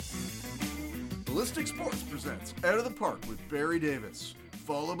Ballistic Sports presents Out of the Park with Barry Davis.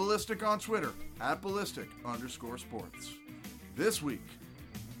 Follow Ballistic on Twitter @ballistic_sports. This week,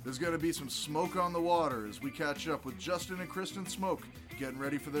 there's going to be some smoke on the water as we catch up with Justin and Kristen Smoke, getting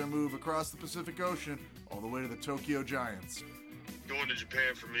ready for their move across the Pacific Ocean all the way to the Tokyo Giants. Going to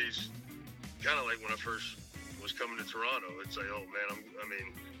Japan for me is kind of like when I first was coming to Toronto. It's like, oh man,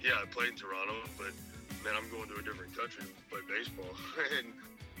 I played in Toronto, but man, I'm going to a different country to play baseball. And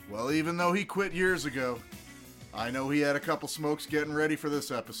Well, even though he quit years ago, I know he had a couple smokes getting ready for this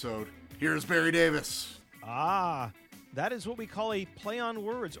episode. Here's Barry Davis. Ah, that is what we call a play on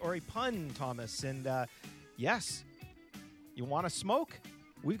words or a pun, Thomas. And yes, you want to smoke?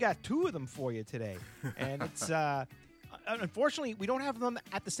 We've got two of them for you today. And it's unfortunately, we don't have them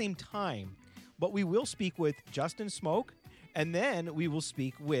at the same time, but we will speak with Justin Smoke, and then we will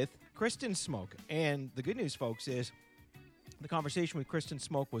speak with Kristen Smoke. And the good news, folks, is the conversation with Kristen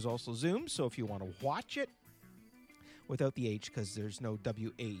Smoke was also Zoom, so if you want to watch it without the H, because there's no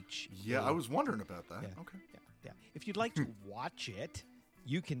WH. Yeah, I was wondering about that. Yeah. Okay. Yeah. If you'd like to watch it,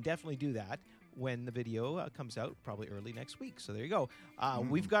 you can definitely do that when the video comes out, probably early next week. So there you go.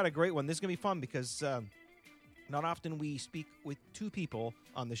 We've got a great one. This is going to be fun because not often we speak with two people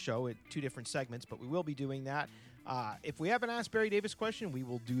on the show at two different segments, but we will be doing that. If we haven't asked Barry Davis a question, we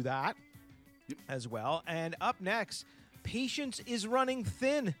will do that as well. And up next, patience is running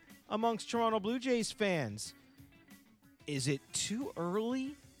thin amongst Toronto Blue Jays fans. Is it too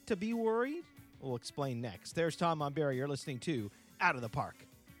early to be worried? We'll explain next. There's Tom on Barry. You're listening to Out of the Park.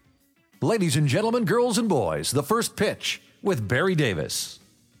 Ladies and gentlemen, girls and boys, the first pitch with Barry Davis.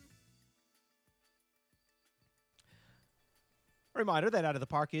 A reminder that Out of the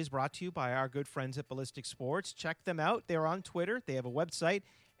Park is brought to you by our good friends at Ballistic Sports. Check them out. They're on Twitter. They have a website.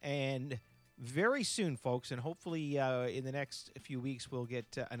 And very soon, folks, and hopefully in the next few weeks, we'll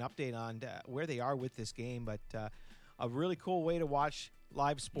get an update on where they are with this game. But a really cool way to watch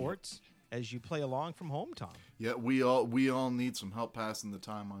live sports as you play along from home, Tom. Yeah, we all need some help passing the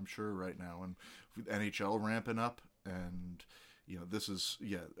time, I'm sure, right now. And with NHL ramping up, and this is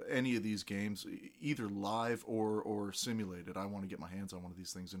any of these games, either live or simulated. I want to get my hands on one of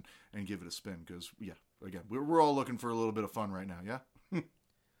these things and give it a spin because again, we're all looking for a little bit of fun right now. Yeah.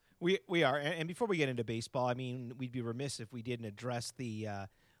 We are, and before we get into baseball, I mean, we'd be remiss if we didn't address the,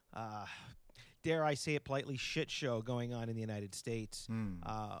 dare I say it politely, shit show going on in the United States.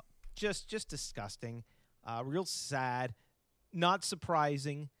 Just disgusting, real sad, not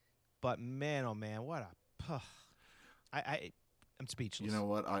surprising, but man, oh man, what a, I'm speechless. You know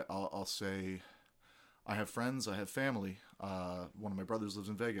what? I'll say, I have friends, I have family. One of my brothers lives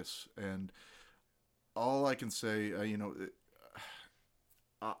in Vegas, and all I can say,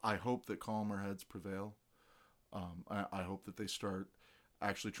 I hope that calmer heads prevail. I hope that they start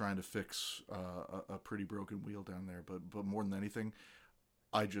actually trying to fix a pretty broken wheel down there. But more than anything,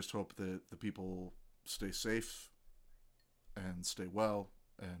 I just hope that the people stay safe and stay well,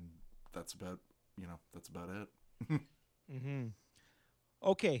 and that's about it. Mm-hmm.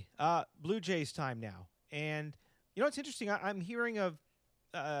 Okay, Blue Jays time now, and it's interesting. I'm hearing of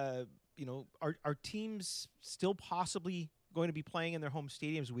our teams still possibly going to be playing in their home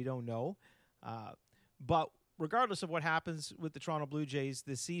stadiums. We don't know, but regardless of what happens with the Toronto Blue Jays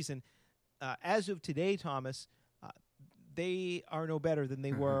this season, as of today, Thomas, they are no better than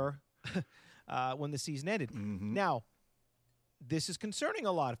they were when the season ended. Mm-hmm. Now, this is concerning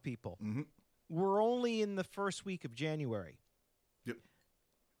a lot of people. Mm-hmm. We're only in the first week of January. Yep.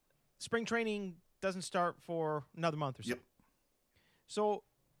 Spring training doesn't start for another month or so. Yep. So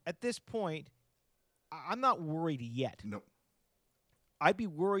at this point, I'm not worried yet. Nope. I'd be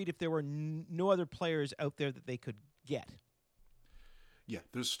worried if there were no other players out there that they could get. Yeah,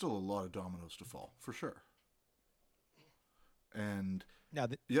 there's still a lot of dominoes to fall, for sure. And now,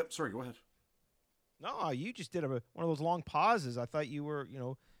 sorry, go ahead. No, you just did one of those long pauses. I thought you were,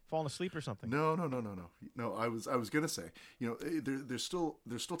 falling asleep or something. No. No, I was gonna say, there's still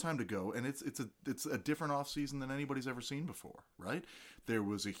time to go, and it's a different off season than anybody's ever seen before, right? There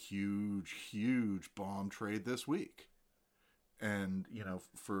was a huge bomb trade this week, and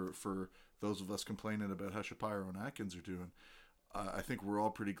for those of us complaining about how Shapiro and Atkins are doing, I think we're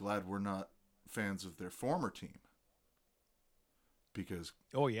all pretty glad we're not fans of their former team. Because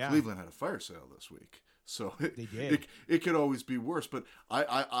Cleveland had a fire sale this week. So they did. It could always be worse. But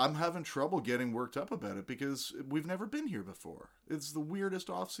I'm having trouble getting worked up about it because we've never been here before. It's the weirdest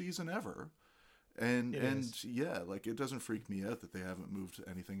offseason ever. And it doesn't freak me out that they haven't moved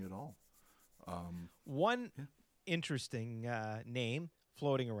anything at all. One interesting name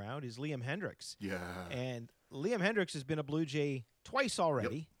floating around is Liam Hendriks. Yeah. And Liam Hendriks has been a Blue Jay twice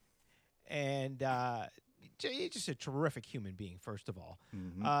already. and he's just a terrific human being. First of all,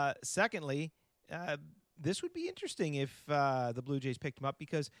 secondly, this would be interesting if the Blue Jays picked him up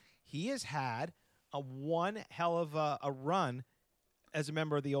because he has had one hell of a run as a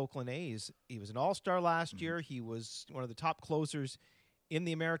member of the Oakland A's. He was an All-Star last year. He was one of the top closers in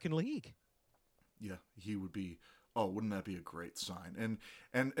the American League. Yeah, he would be. Oh, wouldn't that be a great sign?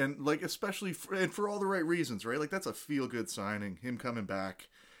 And like especially for all the right reasons, right? Like that's a feel good signing. Him coming back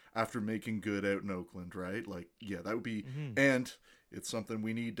after making good out in Oakland, right? Like yeah, that would be. And it's something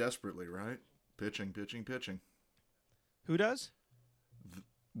we need desperately, right? Pitching. Who does?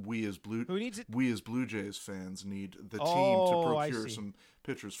 We as Blue Who needs it? We as Blue Jays fans need the team to Oh, I procure see. some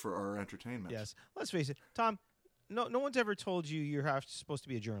pitchers for our entertainment. Yes. Let's face it, Tom. No one's ever told you you're supposed to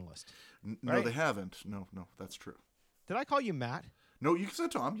be a journalist. No, Right? they haven't. No, that's true. Did I call you Matt? No, you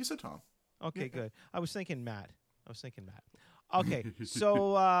said Tom. You said Tom. Okay, good. I was thinking Matt. Okay,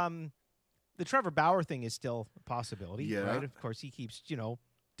 so the Trevor Bauer thing is still a possibility, Yeah. right? Of course, he keeps,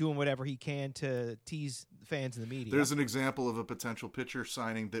 doing whatever he can to tease fans in the media. There's an example of a potential pitcher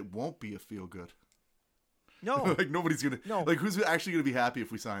signing that won't be a feel good. No. Like nobody's gonna. No. Like who's actually gonna be happy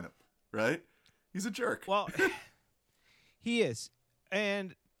if we sign him? Right? He's a jerk. Well, he is.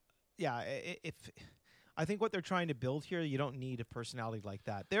 And yeah, if I think what they're trying to build here, you don't need a personality like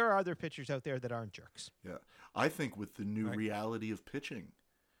that. There are other pitchers out there that aren't jerks. Yeah, I think with the new Right. reality of pitching,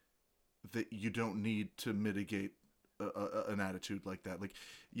 that you don't need to mitigate an attitude like that. Like,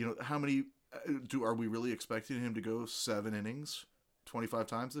 how many are we really expecting him to go 7 innings, 25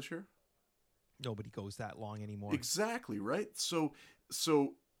 times this year? Nobody goes that long anymore. Exactly, right? So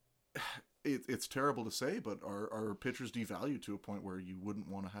it's terrible to say, but are pitchers devalued to a point where you wouldn't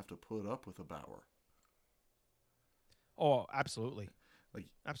want to have to put up with a Bauer? Oh, absolutely. Like,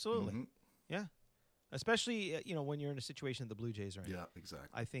 Absolutely. mhm. Yeah. Especially, when you're in a situation that the Blue Jays are in. Yeah, exactly.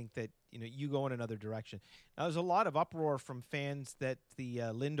 I think that, you go in another direction. Now, there's a lot of uproar from fans that the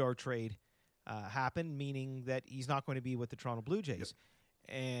Lindor trade happened, meaning that he's not going to be with the Toronto Blue Jays.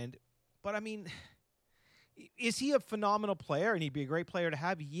 But I mean, is he a phenomenal player and he'd be a great player to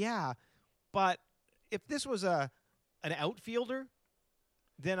have? Yeah. But if this was an outfielder,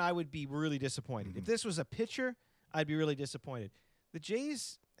 then I would be really disappointed. If this was a pitcher, I'd be really disappointed. The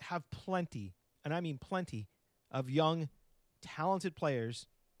Jays have plenty, and I mean plenty, of young, talented players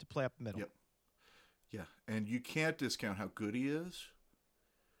to play up the middle. Yep. Yeah, and you can't discount how good he is,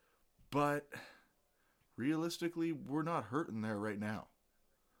 but realistically, we're not hurting there right now.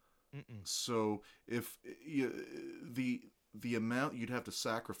 So if the amount you'd have to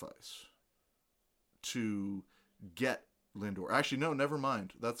sacrifice to get Lindor, actually no, never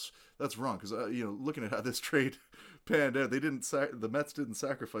mind. That's wrong because looking at how this trade panned out, the Mets didn't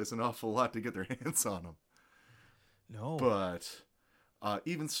sacrifice an awful lot to get their hands on him. No, But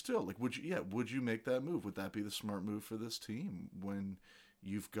even still, like, would you make that move? Would that be the smart move for this team when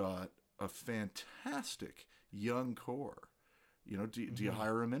you've got a fantastic young core? Do you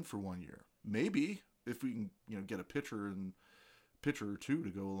hire him in for 1 year? Maybe if we can, get a pitcher or two to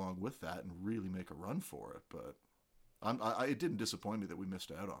go along with that and really make a run for it. But it didn't disappoint me that we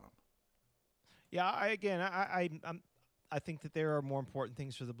missed out on him. yeah. I think that there are more important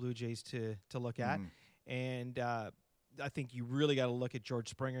things for the Blue Jays to look at, and I think you really got to look at George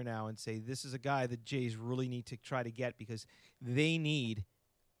Springer now and say this is a guy the Jays really need to try to get because they need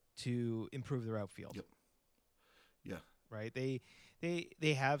to improve their outfield. Yep. Yeah. Right?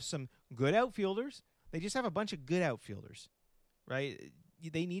 They have some good outfielders. They just have a bunch of good outfielders, right?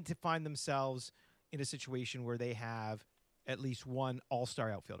 They need to find themselves in a situation where they have at least one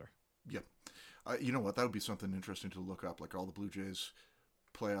all-star outfielder. Yep. You know what? That would be something interesting to look up, like all the Blue Jays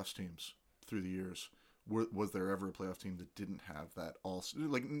playoffs teams through the years. Was there ever a playoff team that didn't have that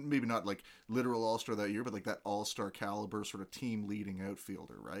like maybe not like literal all-star that year, but like that all-star caliber sort of team leading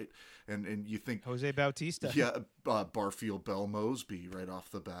outfielder, right? And you think Jose Bautista. yeah, Barfield, Bell, Mosby right off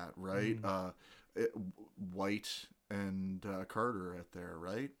the bat, right? White and Carter at there,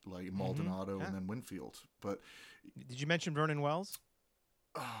 right? Like Maldonado Yeah. and then Winfield. But Did you mention Vernon Wells?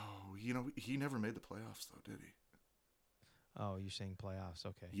 he never made the playoffs though, did he? Oh, you're saying playoffs.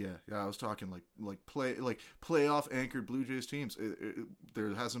 Okay. Yeah, I was talking like playoff anchored Blue Jays teams.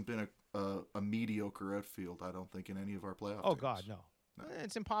 There hasn't been a mediocre outfield, I don't think, in any of our playoff. Oh teams. God, no.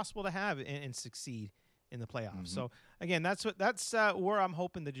 It's impossible to have and succeed in the playoffs. So again, that's where I'm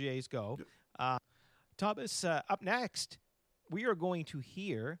hoping the Jays go. Yep. Thomas, up next, we are going to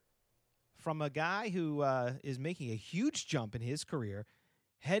hear from a guy who is making a huge jump in his career,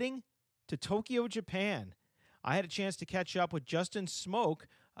 heading to Tokyo, Japan. I had a chance to catch up with Justin Smoke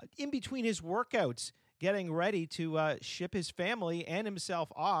in between his workouts, getting ready to ship his family and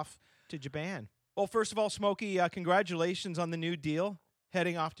himself off to Japan. Well, first of all, Smokey, congratulations on the new deal.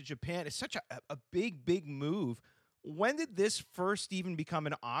 Heading off to Japan. It's such a big, big move. When did this first even become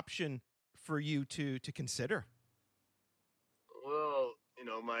an option for you to consider? Well,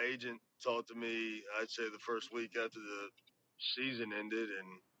 my agent talked to me, I'd say the first week after the season ended,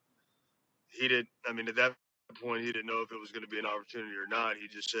 and at that point, he didn't know if it was going to be an opportunity or not. He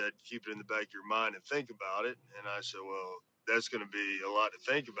just said, keep it in the back of your mind and think about it. And I said, well, that's going to be a lot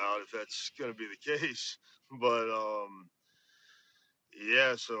to think about if that's going to be the case. But,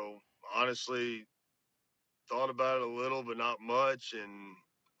 yeah, so honestly, thought about it a little, but not much. And,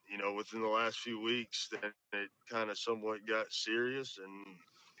 within the last few weeks, then it kind of somewhat got serious and,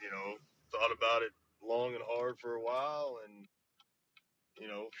 thought about it long and hard for a while. And,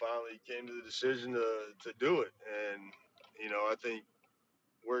 finally came to the decision to do it. And, I think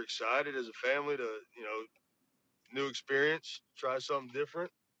we're excited as a family to, new experience, try something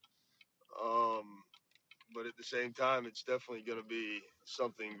different. But at the same time, it's definitely going to be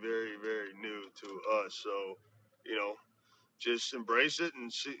something very, very new to us. So, you know, just embrace it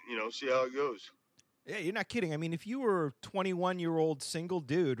and see how it goes. Yeah, you're not kidding. I mean, if you were a 21-year-old single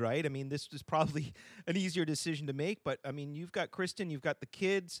dude, right? I mean, this is probably an easier decision to make. But, I mean, you've got Kristen, you've got the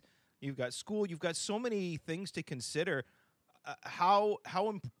kids, you've got school, you've got so many things to consider. How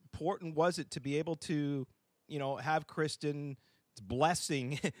important was it to be able to, have Kristen's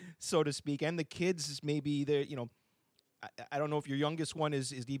blessing, so to speak, and the kids maybe they're, I don't know if your youngest one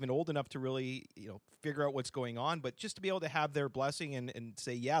is even old enough to really, figure out what's going on, but just to be able to have their blessing and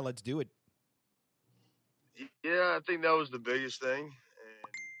say, yeah, let's do it. Yeah, I think that was the biggest thing. And,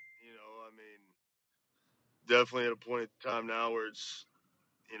 definitely at a point in time now where it's,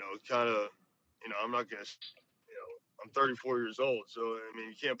 kind of, I'm not going to, I'm 34 years old. So,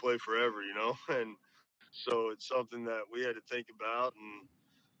 you can't play forever, and so it's something that we had to think about.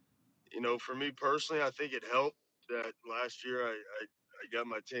 And, for me personally, I think it helped that last year I got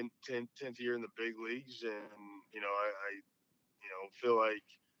my 10th year in the big leagues. And, I feel like,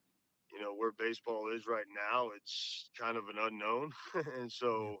 where baseball is right now, it's kind of an unknown. And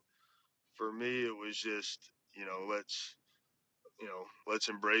so for me, it was just, let's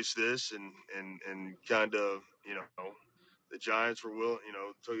embrace this and kind of, the Giants were willing,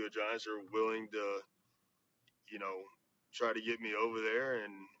 Tokyo Giants are willing to, you know, try to get me over there,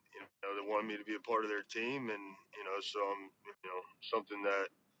 and they wanted me to be a part of their team, and so I'm, something that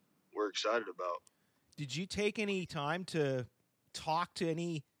we're excited about. Did you take any time to talk to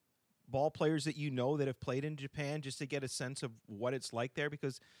any ball players that that have played in Japan just to get a sense of what it's like there?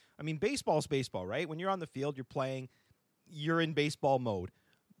 Because, baseball's baseball, right? When you're on the field, you're playing, you're in baseball mode.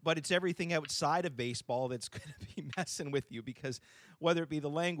 But it's everything outside of baseball that's going to be messing with you, because whether it be the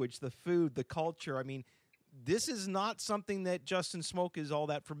language, the food, the culture, this is not something that Justin Smoak is all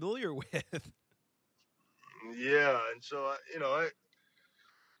that familiar with. Yeah, and so,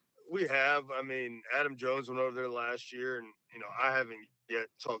 we have, Adam Jones went over there last year, and, I haven't yet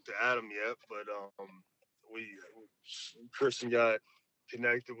talked to Adam yet, but Kristen got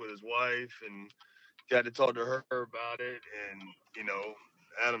connected with his wife and got to talk to her about it. And,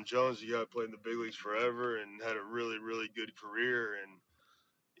 Adam Jones, the guy played in the big leagues forever and had a really, really good career. And,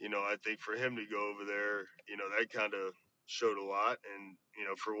 I think for him to go over there, that kind of showed a lot. And,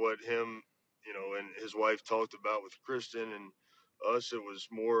 for what him, and his wife talked about with Kristen and us, it was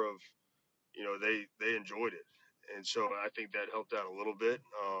more of, they enjoyed it. And so I think that helped out a little bit.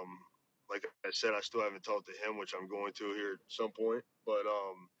 Like I said, I still haven't talked to him, which I'm going to here at some point. But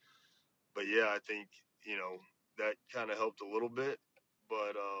yeah, I think, that kind of helped a little bit.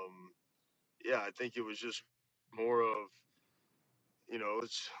 But yeah, I think it was just more of,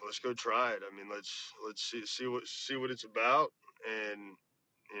 let's go try it. Let's see what it's about. And,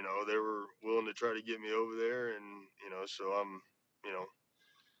 they were willing to try to get me over there, and, so I'm,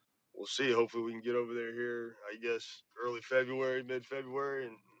 we'll see. Hopefully we can get over there here, I guess, early February, mid-February,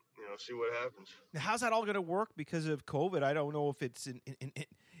 and, see what happens. Now, how's that all going to work because of COVID? I don't know if it's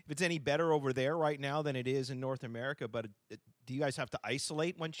if it's any better over there right now than it is in North America, but do you guys have to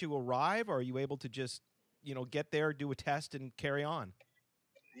isolate once you arrive, or are you able to just, get there, do a test, and carry on?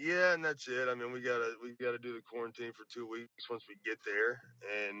 Yeah, and that's it. We gotta do the quarantine for 2 weeks once we get there,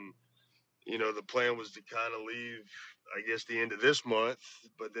 and the plan was to kind of leave, I guess, the end of this month,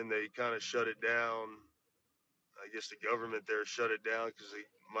 but then they kind of shut it down. I guess the government there shut it down because they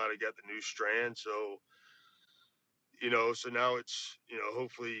might have got the new strand. So, so now it's,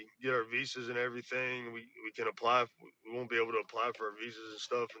 hopefully get our visas and everything. We can apply. We won't be able to apply for our visas and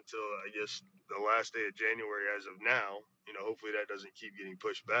stuff until, I guess, the last day of January as of now. Hopefully that doesn't keep getting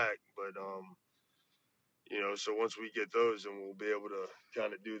pushed back. But, So once we get those, then we'll be able to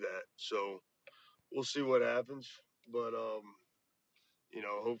kind of do that. So we'll see what happens, but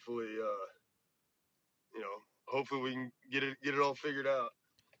hopefully, hopefully we can get it all figured out.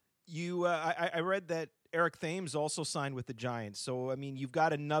 I read that Eric Thames also signed with the Giants. So, I mean, you've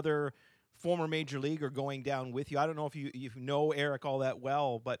got another former major leaguer going down with you. I don't know if you know Eric all that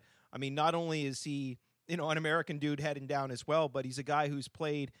well, but, I mean, not only is he, an American dude heading down as well, but he's a guy who's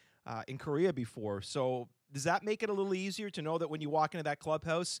played in Korea before. So does that make it a little easier to know that when you walk into that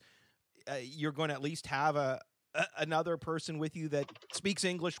clubhouse, you're going to at least have another person with you that speaks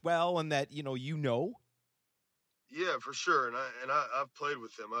English well and that, you know? Yeah, for sure. And I've played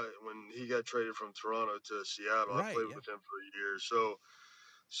with him. When he got traded from Toronto to Seattle, I played with him for a year.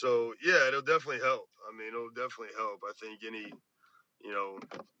 So yeah, it'll definitely help. I mean, it'll definitely help. I think any,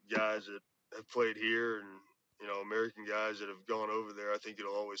 guys that have played here and, American guys that have gone over there, I think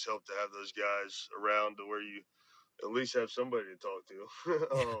it'll always help to have those guys around to where you at least have somebody to talk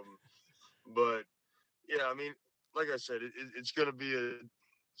to. But yeah, I mean, like I said, it's going to be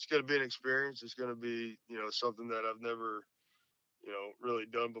an experience. It's going to be, something that I've never, really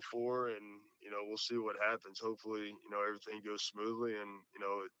done before. And, we'll see what happens. Hopefully, everything goes smoothly and,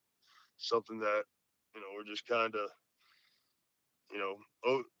 it's something that, we're just kind of,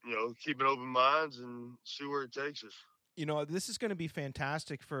 keeping open minds and see where it takes us. This is going to be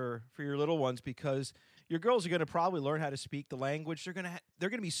fantastic for your little ones because your girls are going to probably learn how to speak the language. They're going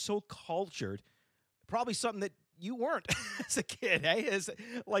to be so cultured, probably something that you weren't as a kid, is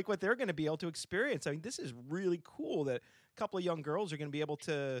like what they're going to be able to experience. I mean, this is really cool that a couple of young girls are going to be able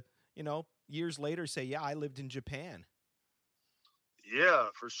to, years later say, yeah, I lived in Japan. Yeah,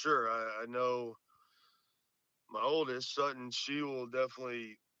 for sure. I know my oldest, Sutton, she will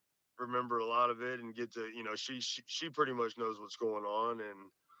definitely remember a lot of it and get to, she pretty much knows what's going on.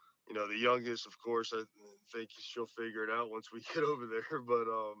 And, the youngest, of course, I think she'll figure it out once we get over there.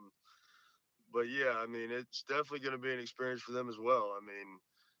 But yeah, I mean, it's definitely going to be an experience for them as well. I mean,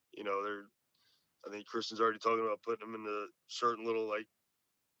 I think Kristen's already talking about putting them into certain little,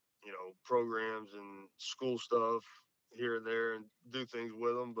 programs and school stuff here and there and do things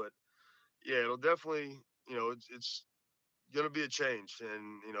with them. But yeah, it'll definitely, it's going to be a change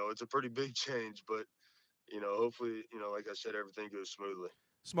and, it's a pretty big change, but, hopefully, like I said, everything goes smoothly.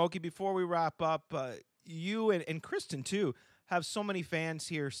 Smokey, before we wrap up, you and Kristen too have so many fans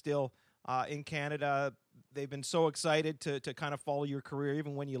here still in Canada. They've been so excited to kind of follow your career,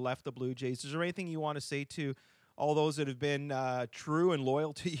 even when you left the Blue Jays. Is there anything you want to say to all those that have been true and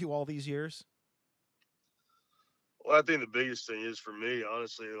loyal to you all these years? Well, I think the biggest thing is for me,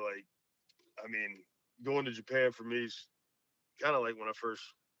 honestly, going to Japan for me is kind of like when I first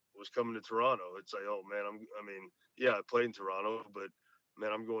was coming to Toronto. It's like, oh man, I played in Toronto, but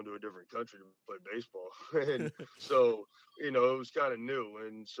man, I'm going to a different country to play baseball. And so, it was kind of new.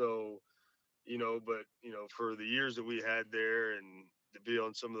 And so, but, for the years that we had there and to be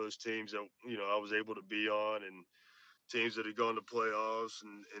on some of those teams that, I was able to be on and teams that had gone to playoffs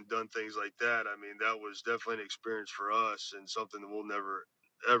and done things like that. I mean, that was definitely an experience for us and something that we'll never,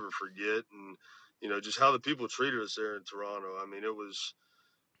 ever forget. And, just how the people treated us there in Toronto. I mean, it was,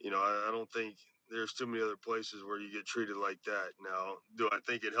 I don't think there's too many other places where you get treated like that. Now, do I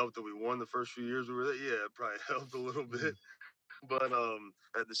think it helped that we won the first few years we were there? Yeah, it probably helped a little bit. But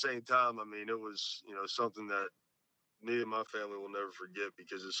at the same time, I mean, it was, something that me and my family will never forget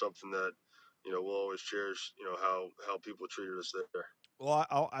because it's something that, we'll always cherish, how people treated us there. Well,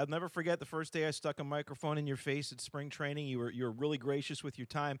 I'll never forget the first day I stuck a microphone in your face at spring training. You were really gracious with your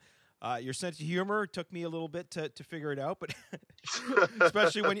time. Your sense of humor took me a little bit to figure it out, but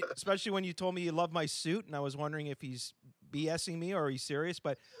especially when you told me you love my suit, and I was wondering if he's BSing me or he's serious.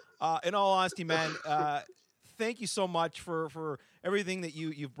 But in all honesty, man, thank you so much for everything that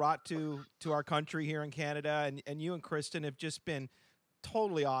you've brought to our country here in Canada, and you and Kristen have just been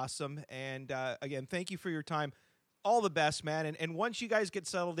totally awesome. And again, thank you for your time. All the best, man. And once you guys get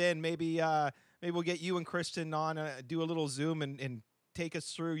settled in, maybe we'll get you and Kristen on, do a little Zoom and take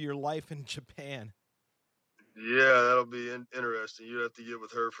us through your life in Japan. Yeah, that'll be interesting. You'd have to get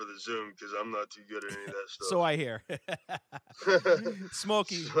with her for the Zoom because I'm not too good at any of that stuff. So I hear.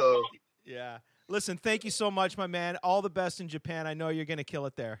 Smokey. Yeah. Listen, thank you so much, my man. All the best in Japan. I know you're going to kill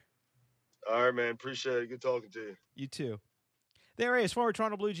it there. All right, man. Appreciate it. Good talking to you. You too. There he is, former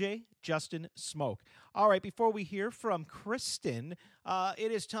Toronto Blue Jay, Justin Smoak. All right, before we hear from Kristen,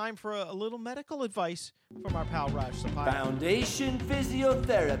 it is time for a little medical advice from our pal Raj Sapaya. Foundation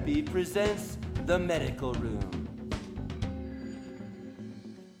Physiotherapy presents The Medical Room.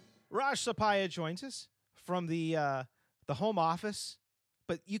 Raj Sapaya joins us from the home office,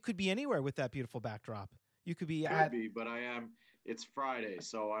 but you could be anywhere with that beautiful backdrop. You could be Could be, but I am. It's Friday,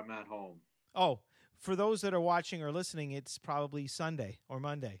 so I'm at home. Oh, for those that are watching or listening, it's probably Sunday or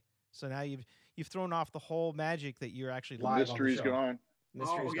Monday. So now you've thrown off the whole magic that you're actually live. Mystery's on the show. gone.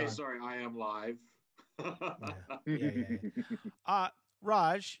 Mystery's okay, gone. sorry, I am live. Yeah.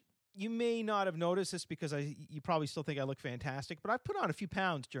 Raj, you may not have noticed this because you probably still think I look fantastic, but I've put on a few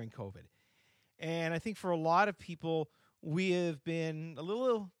pounds during COVID. And I think for a lot of people, we have been a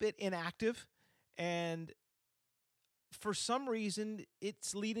little bit inactive. And for some reason,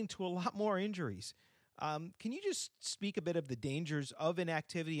 it's leading to a lot more injuries. Can you just speak a bit of the dangers of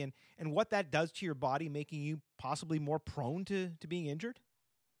inactivity and what that does to your body, making you possibly more prone to being injured?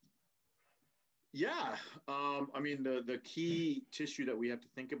 Yeah. I mean, the key tissue that we have to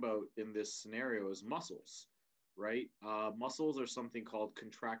think about in this scenario is muscles, right? Muscles are something called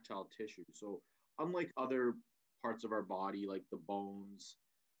contractile tissue. So unlike other parts of our body, like the bones,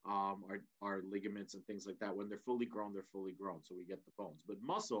 our ligaments and things like that, when they're fully grown, they're fully grown. So we get the bones. But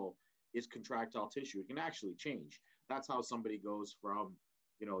muscle is contractile tissue. It can actually change. That's how somebody goes from,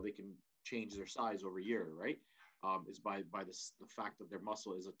 they can change their size over a year, right? Is by the fact that their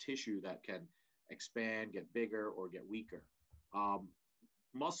muscle is a tissue that can expand, get bigger, or get weaker.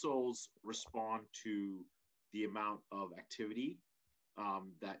 Muscles respond to the amount of activity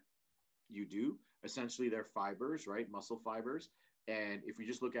that you do. Essentially, they're fibers, right? Muscle fibers. And if you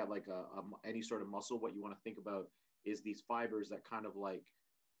just look at like any sort of muscle, what you want to think about is these fibers that kind of like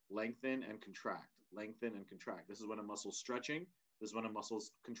lengthen and contract. This is when a muscle's stretching. This is when a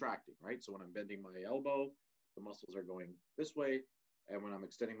muscle's contracting, right? So when I'm bending my elbow, the muscles are going this way. And when I'm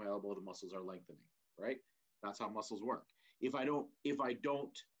extending my elbow, the muscles are lengthening, right? That's how muscles work. If I don't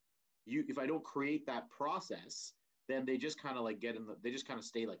create that process, then they just kind of like they just kind of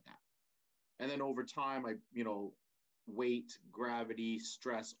stay like that. And then over time, weight, gravity,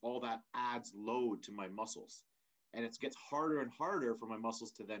 stress, all that adds load to my muscles. And it gets harder and harder for my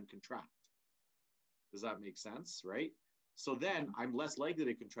muscles to then contract. Does that make sense, right? So then I'm less likely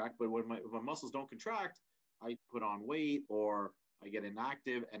to contract, but when my muscles don't contract, I put on weight or I get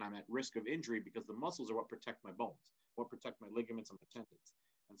inactive and I'm at risk of injury because the muscles are what protect my bones, what protect my ligaments and my tendons.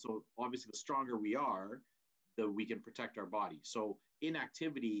 And so obviously the stronger we are, we can protect our body. So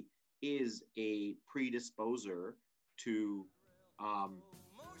inactivity is a predisposer to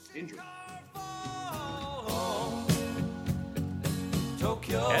injury.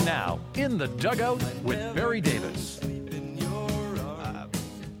 And now, In the Dugout with Barry Davis.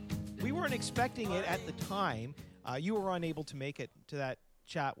 We weren't expecting it at the time. You were unable to make it to that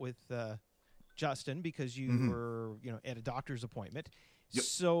chat with Justin because you were, at a doctor's appointment. Yep.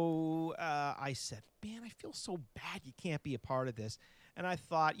 So I said, man, I feel so bad you can't be a part of this. And I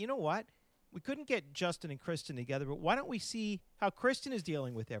thought, you know what? We couldn't get Justin and Kristen together, but why don't we see how Kristen is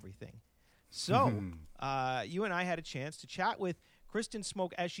dealing with everything? So you and I had a chance to chat with Kristen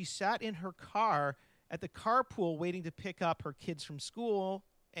Smoke as she sat in her car at the carpool waiting to pick up her kids from school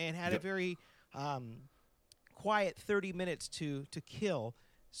and had a very quiet 30 minutes to kill.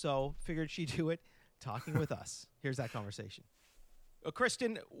 So figured she'd do it talking with us. Here's that conversation.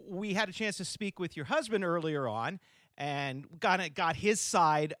 Kristen, we had a chance to speak with your husband earlier on and got his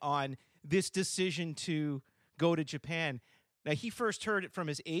side on this decision to go to Japan. Now, he first heard it from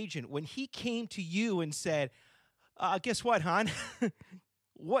his agent when he came to you and said, guess what, hon?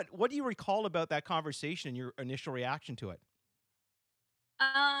 What do you recall about that conversation and your initial reaction to it?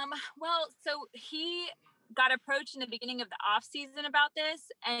 Well, so he got approached in the beginning of the off season about this.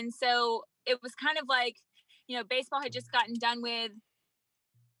 And so it was kind of like, baseball had just gotten done with.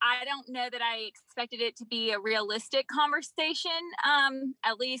 I don't know that I expected it to be a realistic conversation,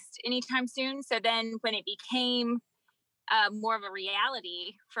 at least anytime soon. So then when it became more of a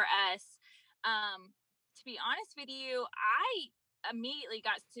reality for us, to be honest with you, I immediately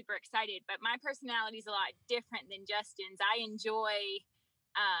got super excited, but my personality is a lot different than Justin's. I enjoy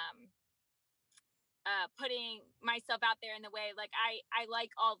putting myself out there in the way, like I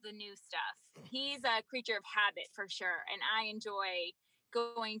like all the new stuff. He's a creature of habit for sure. And I enjoy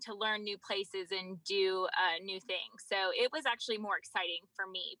going to learn new places and do new things. So it was actually more exciting for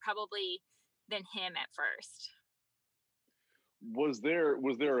me probably than him at first. Was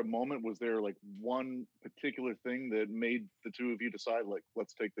there a moment, was there like one particular thing that made the two of you decide, like,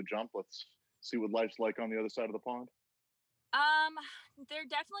 let's take the jump, let's see what life's like on the other side of the pond? There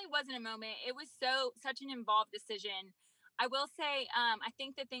definitely wasn't a moment. It was such an involved decision. I will say, I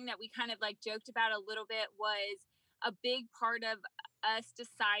think the thing that we kind of like joked about a little bit was a big part of us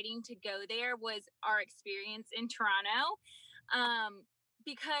deciding to go there was our experience in Toronto.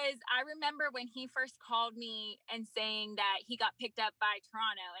 because I remember when he first called me and saying that he got picked up by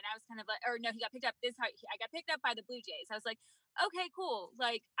Toronto, and I was kind of like, or no, he got picked up I got picked up by the Blue Jays. I was like, okay, cool.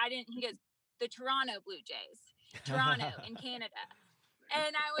 Like, I didn't, he goes, the Toronto Blue Jays, Toronto in Canada.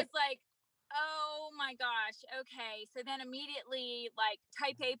 And I was like, oh my gosh, okay. So then immediately, like,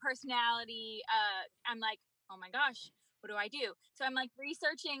 type A personality, I'm like, oh my gosh, what do I do? So I'm like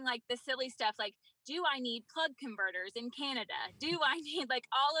researching like the silly stuff, like, do I need plug converters in Canada? Do I need like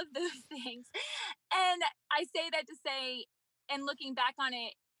all of those things? And I say that to say, and looking back on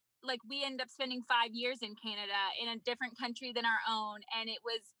it, like, we ended up spending 5 years in Canada in a different country than our own. And it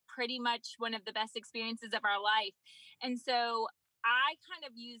was pretty much one of the best experiences of our life. And so I kind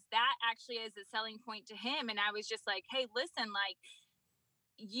of used that actually as a selling point to him. And I was just like, hey, listen, like,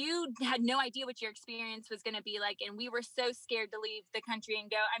 you had no idea what your experience was going to be like. And we were so scared to leave the country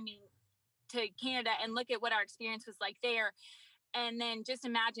and go, I mean, to Canada, and look at what our experience was like there. And then just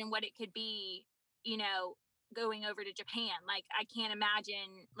imagine what it could be, you know, going over to Japan. Like, I can't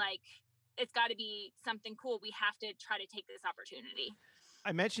imagine, like, it's got to be something cool. We have to try to take this opportunity.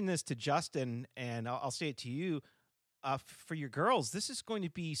 I mentioned this to Justin, and I'll say it to you. For your girls, this is going to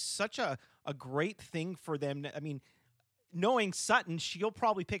be such a great thing for them. I mean, knowing Sutton, she'll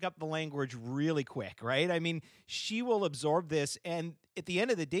probably pick up the language really quick, right? I mean, she will absorb this, and at the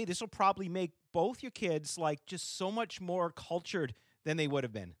end of the day, this will probably make both your kids like just so much more cultured than they would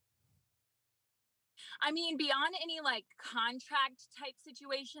have been. I mean, beyond any like contract type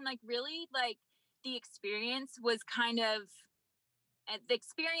situation, like, really, like, the experience was kind of the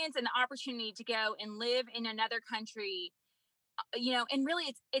experience and the opportunity to go and live in another country, you know. And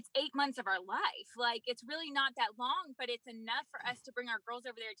really, it's 8 months of our life. Like, it's really not that long, but it's enough for us to bring our girls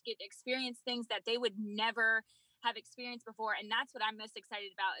over there to get to experience things that they would never have experienced before. And that's what I'm most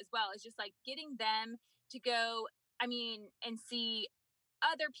excited about as well, is just like getting them to go, I mean, and see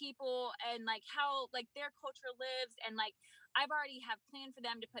other people and like how like their culture lives. And like, I've already have planned for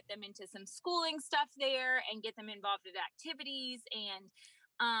them to put them into some schooling stuff there and get them involved in activities. And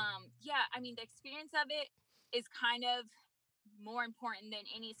yeah, I mean, the experience of it is kind of more important than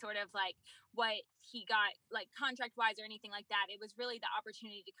any sort of like what he got like contract wise or anything like that. It was really the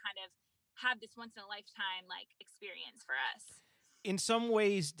opportunity to kind of have this once in a lifetime like experience for us. In some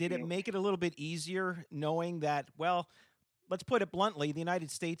ways, did it make it a little bit easier knowing that, well, let's put it bluntly, the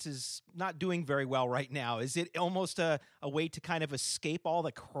United States is not doing very well right now? Is it almost a way to kind of escape all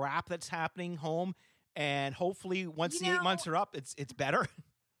the crap that's happening home? And hopefully once the 8 months are up, it's better.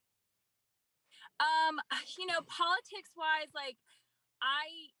 You know, politics wise, like,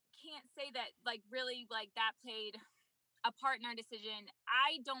 I can't say that like really like that played a part in our decision.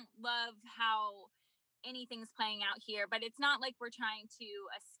 I don't love how anything's playing out here, but it's not like we're trying to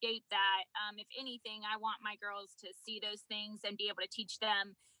escape that. If anything, I want my girls to see those things and be able to teach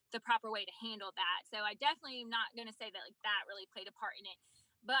them the proper way to handle that. So I definitely am not going to say that like that really played a part in it,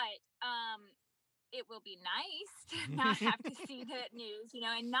 but it will be nice to not have to see the news, you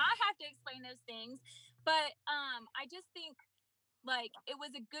know, and not have to explain those things. But I just think like it was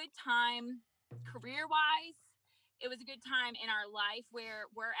a good time career wise. It was a good time in our life where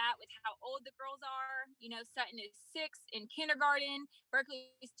we're at with how old the girls are. You know, Sutton is 6 in kindergarten. Berkeley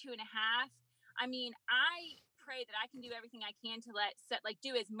is 2.5. I mean, I pray that I can do everything I can to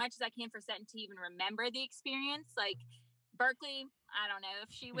do as much as I can for Sutton to even remember the experience. Like, Berkeley, I don't know if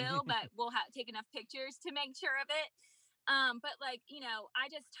she will, but we'll take enough pictures to make sure of it. But like, you know,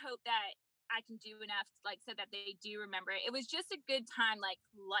 I just hope that I can do enough like so that they do remember it. It was just a good time, like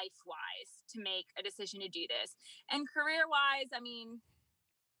life wise, to make a decision to do this. And career wise, I mean,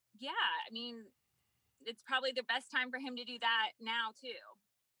 yeah, I mean, it's probably the best time for him to do that now too.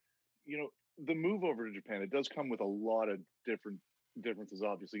 You know, the move over to Japan, it does come with a lot of differences,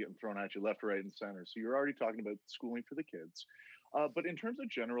 obviously, getting thrown at you left, right, and center. So you're already talking about schooling for the kids. But in terms of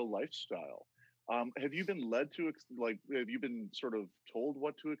general lifestyle, have you been led to, have you been sort of told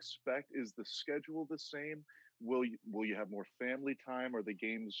what to expect? Is the schedule the same? Will you have more family time? Are the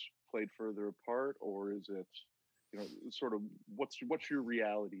games played further apart? Or is it, you know, sort of, what's your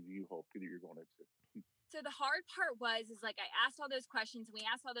reality do you hope that you're going into? So the hard part is like, I asked all those questions and we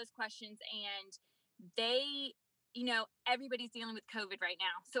asked all those questions, and they, you know, everybody's dealing with COVID right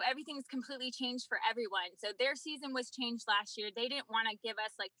now. So everything's completely changed for everyone. So their season was changed last year. They didn't want to give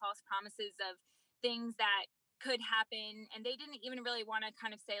us like false promises of things that could happen. And they didn't even really want to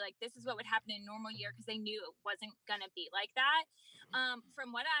kind of say like, this is what would happen in a normal year, because they knew it wasn't going to be like that.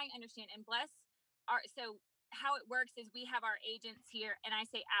 From what I understand, and so how it works is we have our agents here, and I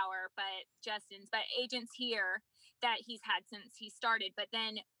say our, but Justin's, but agents here that he's had since he started. But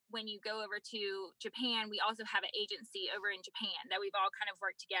then when you go over to Japan, we also have an agency over in Japan that we've all kind of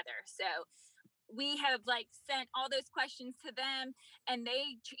worked together. So we have like sent all those questions to them, and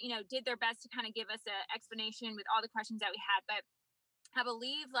they, did their best to kind of give us an explanation with all the questions that we had. But I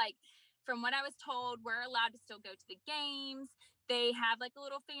believe, like, from what I was told, we're allowed to still go to the games. They have like a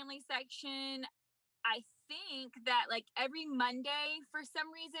little family section. I think that like every Monday, for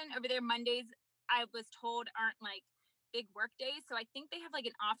some reason over there, Mondays, I was told, aren't like big work days. So I think they have like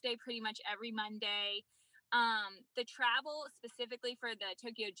an off day pretty much every Monday. The travel specifically for the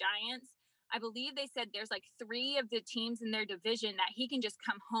Tokyo Giants, I believe they said there's like 3 of the teams in their division that he can just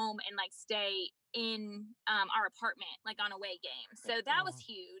come home and like stay in our apartment, like on away games. So that was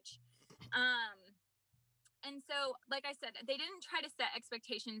huge. And so, like I said, they didn't try to set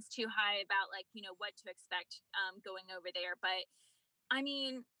expectations too high about like, what to expect going over there. But I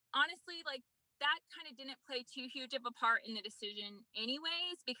mean, honestly, like that kind of didn't play too huge of a part in the decision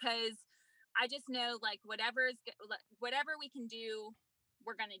anyways, because I just know like whatever we can do,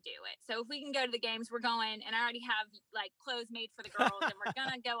 we're going to do it. So if we can go to the games, we're going, and I already have like clothes made for the girls and we're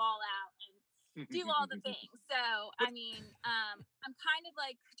going to go all out and do all the things. So, I mean, I'm kind of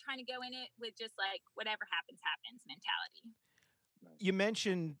like trying to go in it with just like whatever happens mentality. You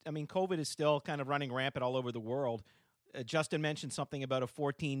mentioned, I mean, COVID is still kind of running rampant all over the world. Justin mentioned something about a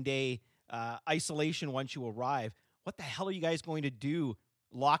 14-day isolation once you arrive. What the hell are you guys going to do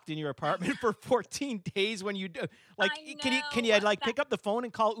locked in your apartment for 14 days when you do? Like, can you like pick up the phone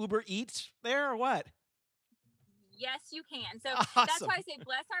and call Uber Eats there or what? Yes, you can. So awesome. That's why I say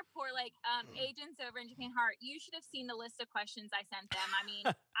bless our poor like agents over in Japan Heart. You should have seen the list of questions I sent them. I mean,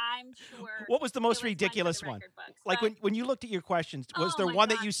 I'm sure. What was the most ridiculous one? Like when you looked at your questions, was there one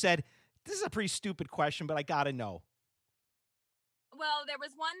that you said, this is a pretty stupid question, but I got to know? Well, there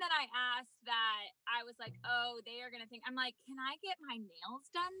was one that I asked that I was like, oh, they are going to think, I'm like, can I get my nails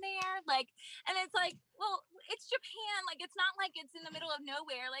done there? Like, and it's like, well, it's Japan. Like, it's not like it's in the middle of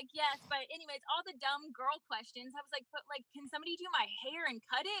nowhere. Like, yes. But anyways, all the dumb girl questions, I was like, but like, can somebody do my hair and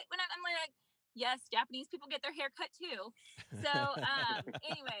cut it? When I'm like, yes, Japanese people get their hair cut too. So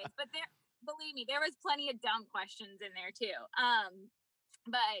anyways, but believe me, there was plenty of dumb questions in there too.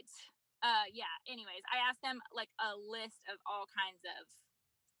 Yeah, anyways, I asked them like a list of all kinds of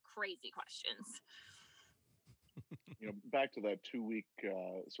crazy questions. Back to that 2-week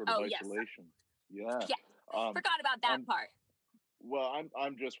sort of isolation. Yes. Yeah. Forgot about that part. Well,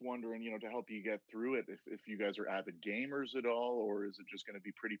 I'm just wondering, to help you get through it, if you guys are avid gamers at all, or is it just going to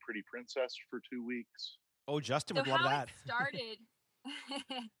be pretty princess for 2 weeks? Oh, Justin would love that. It started.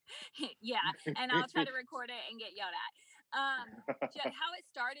 Yeah, and I'll try to record it and get yelled at. How it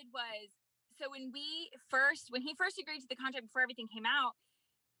started was, so when he first agreed to the contract before everything came out,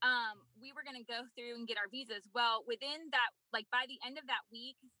 we were going to go through and get our visas. Well, within that, like by the end of that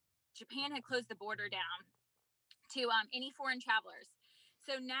week, Japan had closed the border down to any foreign travelers.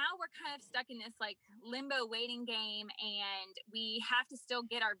 So now we're kind of stuck in this like limbo waiting game, and we have to still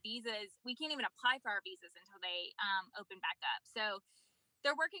get our visas. We can't even apply for our visas until they open back up. So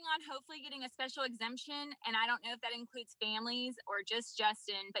they're working on hopefully getting a special exemption, and I don't know if that includes families or just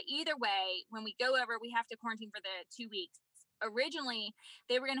Justin. But either way, when we go over, we have to quarantine for the 2 weeks. Originally,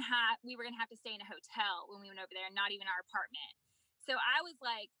 we were gonna have to stay in a hotel when we went over there, not even our apartment. So I was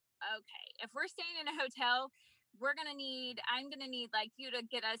like, okay, if we're staying in a hotel, I'm gonna need like you to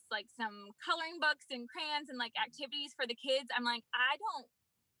get us like some coloring books and crayons and like activities for the kids. I'm like, I don't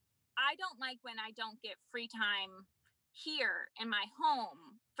like when I don't get free time here in my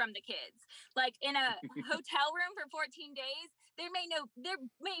home from the kids. Like in a hotel room for 14 days, there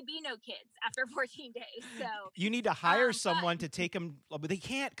may be no kids after 14 days. So you need to hire someone to take them, but they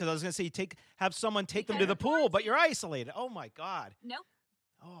can't, because I was going to say have someone take them to the pool, but you're isolated. Oh my God. Nope.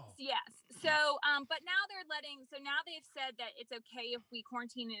 Oh. Yes. So, but now now they've said that it's okay if we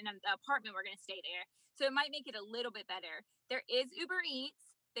quarantine in an apartment, we're going to stay there. So it might make it a little bit better. There is Uber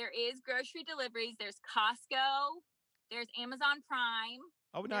Eats. There is grocery deliveries. There's Costco. There's Amazon Prime.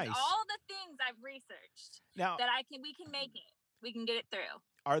 Oh, nice. There's all the things I've researched now that we can make it. We can get it through.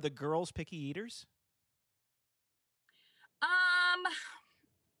 Are the girls picky eaters?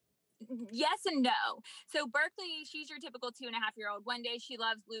 Yes and no. So Berkeley, she's your typical 2.5-year-old. One day she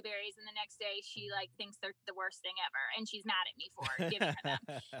loves blueberries, and the next day she like thinks they're the worst thing ever, and she's mad at me for giving her them.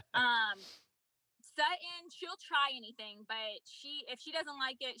 Sutton, she'll try anything, but if she doesn't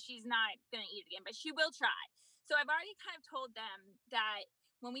like it, she's not gonna eat it again. But she will try. So I've already kind of told them that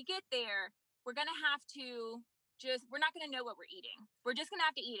when we get there, we're gonna have to we're not gonna know what we're eating. We're just gonna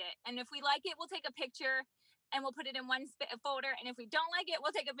have to eat it, and if we like it, we'll take a picture and we'll put it in one folder, and if we don't like it,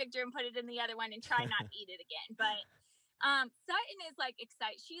 we'll take a picture and put it in the other one and try not to eat it again. But Sutton is like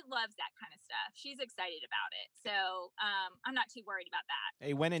excited. She loves that kind of stuff. She's excited about it. So I'm not too worried about that.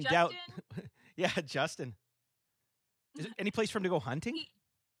 Hey, when in Justin, doubt. Yeah, Justin. Is there any place for him to go hunting?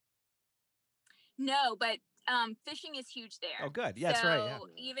 No, but fishing is huge there. Oh, good. Yeah, that's right. Yeah.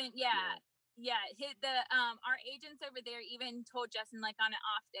 Even our agents over there even told Justin, like, on an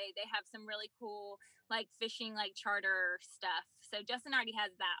off day they have some really cool like fishing like charter stuff. So Justin already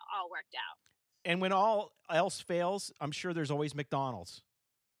has that all worked out. And when all else fails, I'm sure there's always McDonald's.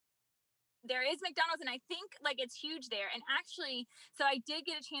 There is McDonald's, and I think like it's huge there. And actually, so I did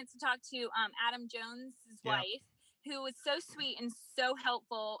get a chance to talk to Adam Jones' wife, who was so sweet and so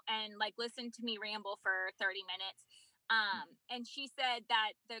helpful, and like listened to me ramble for 30 minutes. And she said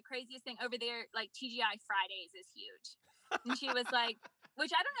that the craziest thing over there, like TGI Fridays, is huge. And she was like,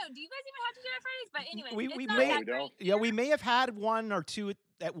 which I don't know, do you guys even have TGI Fridays? But anyway, it's not that great. Yeah, we may have had one or two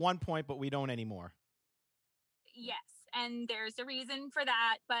at one point, but we don't anymore. Yes, and there's a reason for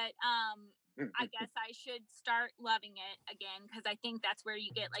that, but I guess I should start loving it again, because I think that's where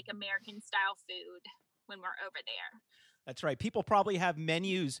you get like American style food when we're over there. That's right. People probably have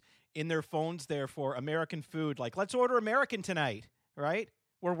menus in their phones there for American food, like let's order American tonight, right?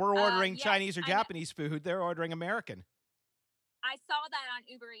 Where we're ordering Chinese or Japanese food, they're ordering American. I saw that on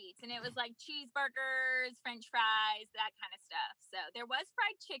Uber Eats, and it was like cheeseburgers, French fries, that kind of stuff. So there was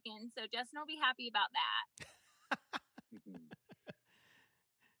fried chicken, so Justin will be happy about that.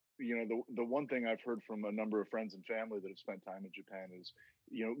 You know, the one thing I've heard from a number of friends and family that have spent time in Japan is,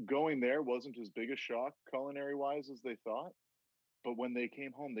 you know, going there wasn't as big a shock culinary wise as they thought, but when they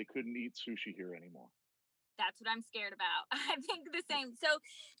came home, they couldn't eat sushi here anymore. That's what I'm scared about. I think the same. So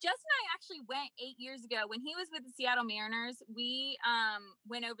Justin and I actually went 8 years ago when he was with the Seattle Mariners. We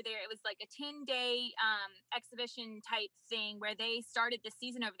went over there. It was like a 10-day exhibition type thing where they started the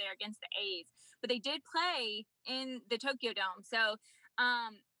season over there against the A's, but they did play in the Tokyo Dome. So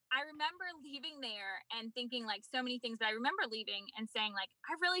I remember leaving there and thinking like so many things, but I remember leaving and saying like,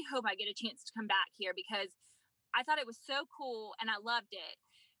 I really hope I get a chance to come back here, because I thought it was so cool and I loved it.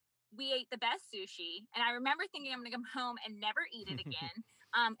 We ate the best sushi, and I remember thinking I'm going to come home and never eat it again.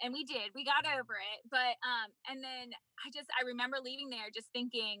 And we did. We got over it. But and then I remember leaving there just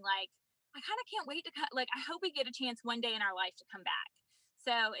thinking like, I kind of can't wait to like, I hope we get a chance one day in our life to come back.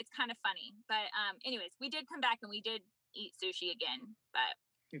 So it's kind of funny. But anyways, we did come back and we did eat sushi again. But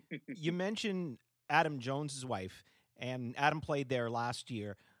you mentioned Adam Jones's wife, and Adam played there last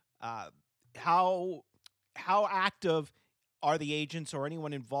year. How active are the agents or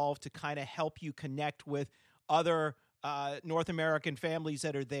anyone involved to kind of help you connect with other North American families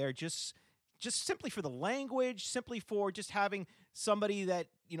that are there, just simply for the language, simply for just having somebody that,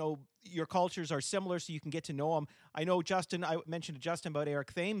 you know, your cultures are similar so you can get to know them? I know I mentioned to Justin about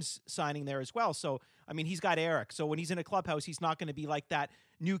Eric Thames signing there as well. So, I mean, he's got Eric. So when he's in a clubhouse, he's not going to be like that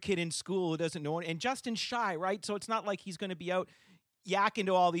new kid in school who doesn't know it. And Justin's shy, right? So it's not like he's going to be out yakking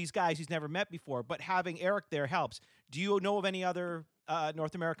to all these guys he's never met before, but having Eric there helps. Do you know of any other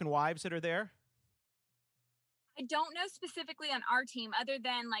North American wives that are there? I don't know specifically on our team, other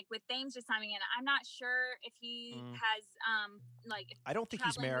than like with Thames just signing in. I'm not sure if he has like, I don't think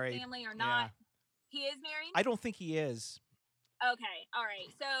he's married, with family or not. Yeah. He is married? I don't think he is. Okay. All right.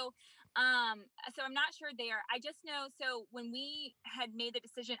 So so I'm not sure there. I just know, so when we had made the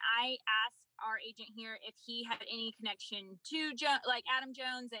decision, I asked our agent here if he had any connection to like Adam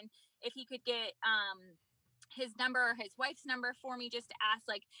Jones, and if he could get his number or his wife's number for me, just to ask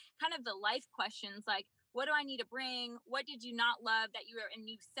like kind of the life questions, like, what do I need to bring? What did you not love that you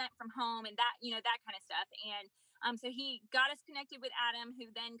sent from home, and that, you know, that kind of stuff. And so he got us connected with Adam, who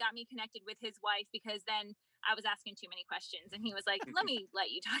then got me connected with his wife, because then I was asking too many questions, and he was like, let me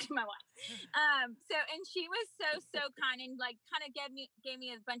let you talk to my wife. So, and she was so kind, and like kind of gave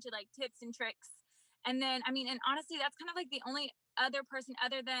me a bunch of like tips and tricks. And then, I mean, and honestly, that's kind of like the only other person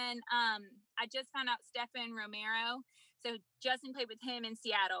other than, I just found out Stefan Romero. So Justin played with him in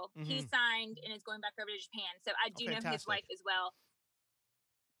Seattle. Mm-hmm. He signed and is going back over to Japan. So I do know his wife as well.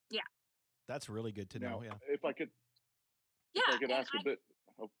 Yeah. That's really good to know. Now, yeah. If I could ask a bit.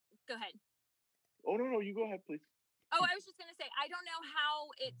 Oh. Go ahead. Oh, no, you go ahead, please. Oh, I was just going to say, I don't know how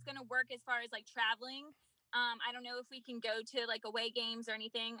it's going to work as far as like traveling. I don't know if we can go to like away games or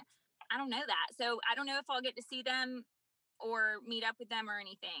anything. I don't know that. So I don't know if I'll get to see them or meet up with them or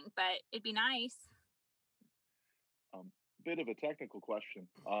anything, but it'd be nice. Bit of a technical question.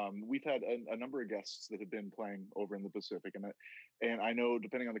 We've had a number of guests that have been playing over in the Pacific, and I know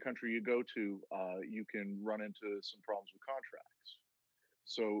depending on the country you go to, you can run into some problems with contracts.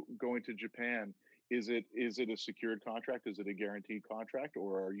 So going to Japan, is it a secured contract? Is it a guaranteed contract,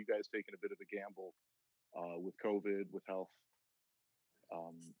 or are you guys taking a bit of a gamble with COVID, with health,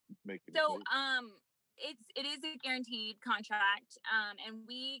 making So, this move? it is a guaranteed contract, and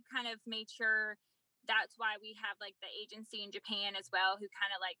we kind of made sure that's why we have like the agency in Japan as well, who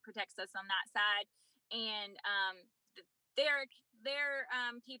kind of like protects us on that side, and their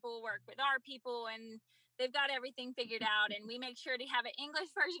people work with our people, and they've got everything figured out, and we make sure to have an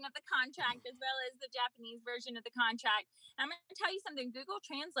English version of the contract as well as the Japanese version of the contract. And I'm going to tell you something: Google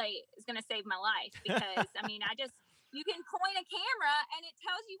Translate is going to save my life, because I mean, you can point a camera and it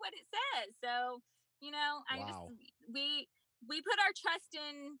tells you what it says. So, Wow. we put our trust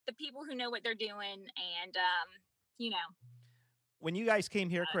in the people who know what they're doing, and When you guys came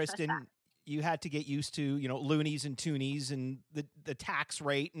here, trust Kristen, that. you had to get used to, loonies and toonies and the tax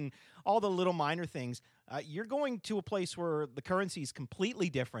rate and all the little minor things. You're going to a place where the currency is completely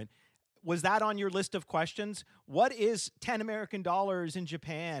different. Was that on your list of questions? What is 10 American dollars in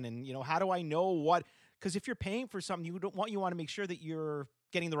Japan? And, how do I know what? Because if you're paying for something, you want to make sure that you're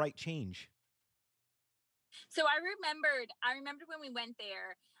getting the right change. So I remembered when we went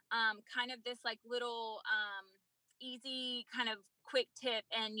there, kind of this like little easy kind of quick tip,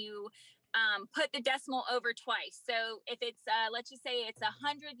 and you put the decimal over twice. So if it's let's just say it's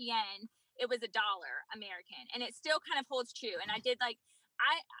 100 yen, it was $1 American, and it still kind of holds true. And I did like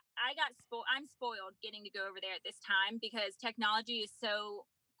I got spoiled. I'm spoiled getting to go over there at this time, because technology is so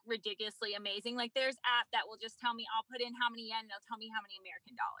ridiculously amazing. Like there's app that will just tell me, I'll put in how many yen and it'll tell me how many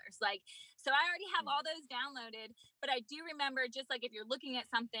American dollars. Like, so I already have all those downloaded, but I do remember, just like if you're looking at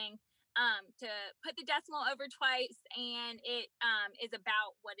something, to put the decimal over twice, and it is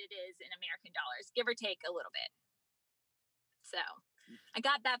about what it is in American dollars, give or take a little bit. So I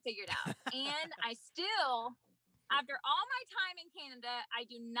got that figured out. And I still, after all my time in Canada, I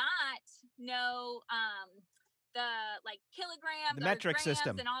do not know the like kilograms, The metric grams,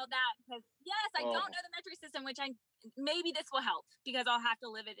 system. and all that. Because I don't know the metric system, which maybe this will help, because I'll have to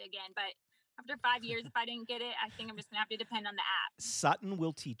live it again. But after 5 years, if I didn't get it, I think I'm just gonna have to depend on the app. Sutton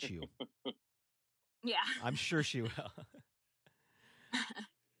will teach you. Yeah. I'm sure she will.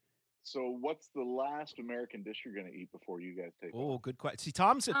 So, what's the last American dish you're going to eat before you guys take Oh, off? good question. See,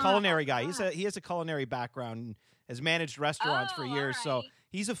 Tom's a culinary guy. He has a culinary background, has managed restaurants for years, so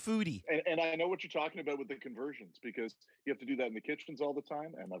he's a foodie. And I know what you're talking about with the conversions, because you have to do that in the kitchens all the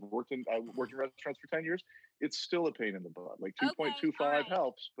time. And I've worked in restaurants for 10 years. It's still a pain in the butt. Like 2.25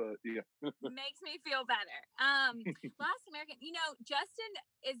 helps, but yeah. Makes me feel better. Last American, Justin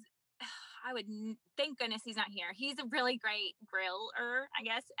is, I would thank goodness he's not here. He's a really great griller, I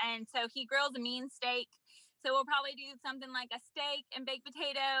guess. And so he grills a mean steak. So we'll probably do something like a steak and baked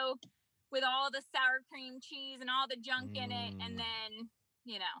potato with all the sour cream cheese and all the junk in it. And then,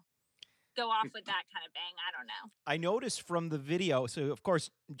 go off with that kind of bang. I don't know. I noticed from the video, so of course,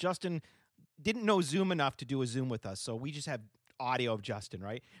 Justin didn't know Zoom enough to do a Zoom with us. So we just have audio of Justin,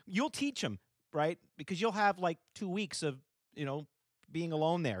 right? You'll teach him, right? Because you'll have like 2 weeks of, being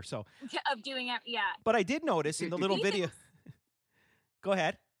alone there. So of doing it, yeah. But I did notice in the little video. Go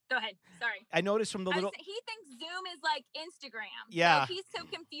ahead. Go ahead. Sorry. I noticed from the little. He thinks Zoom is like Instagram. Yeah. So he's so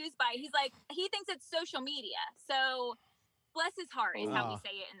confused by it. He's like, he thinks it's social media. So bless his heart is how we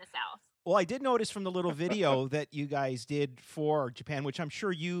say it in the South. Well, I did notice from the little video that you guys did for Japan, which I'm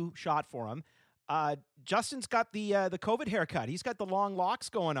sure you shot for him. Justin's got the COVID haircut. He's got the long locks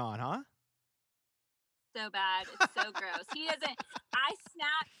going on, huh? So bad. It's so gross. He doesn't. I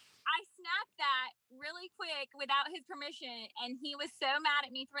snapped that really quick without his permission, and he was so mad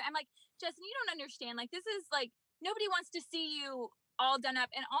at me for it. I'm like, Justin, you don't understand. Like, this is like, nobody wants to see you all done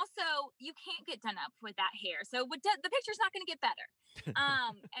up, and also you can't get done up with that hair. So the picture's not going to get better.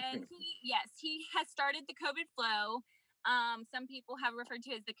 And he has started the COVID flow. Some people have referred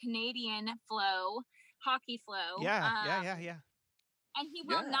to it as the Canadian flow, hockey flow. Yeah. And he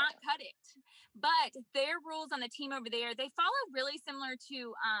will not cut it. But their rules on the team over there, they follow really similar to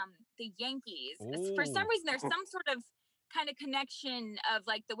the Yankees. For some reason, there's some sort of kind of connection of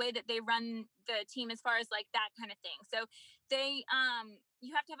like the way that they run the team as far as like that kind of thing. So they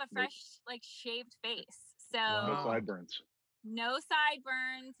you have to have a fresh like shaved face. So no sideburns. No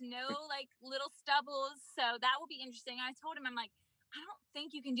sideburns, no like little stubbles. So that will be interesting. I told him, I'm like, I don't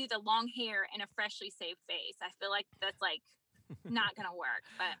think you can do the long hair in a freshly shaved face. I feel like that's like not gonna work.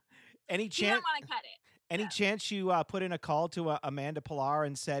 But any chance? You don't want to cut it. Any chance you put in a call to Amanda Pilar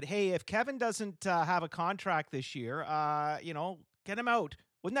and said, "Hey, if Kevin doesn't have a contract this year, get him out"?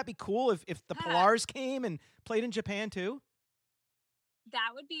 Wouldn't that be cool if the Pilars came and played in Japan too? That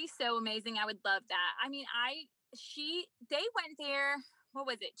would be so amazing. I would love that. I mean, they went there. What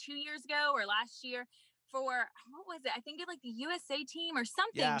was it? 2 years ago or last year for what was it? I think it like the USA team or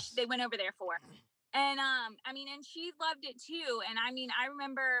something. Yes. They went over there for. And I mean, and she loved it too. And I mean, I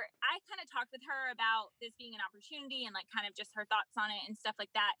remember I kind of talked with her about this being an opportunity and like kind of just her thoughts on it and stuff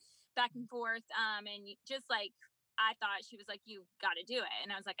like that, back and forth. And just like I thought she was like, you got to do it.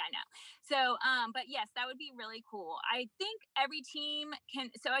 And I was like, I know. So, but yes, that would be really cool. I think every team can.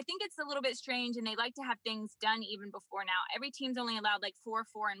 So I think it's a little bit strange, and they like to have things done even before now. Every team's only allowed like 4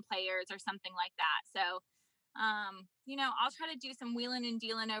 foreign players or something like that. So, I'll try to do some wheeling and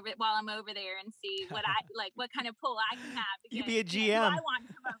dealing over it while I'm over there and see what I like, what kind of pull I can have. To You get, be a who GM. I want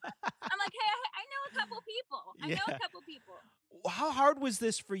to come over. I'm like, hey, I know a couple people. I know a couple people. How hard was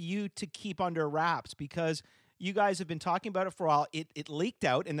this for you to keep under wraps? Because you guys have been talking about it for a while. It leaked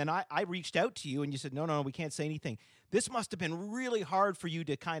out, and then I reached out to you, and you said, no, we can't say anything. This must have been really hard for you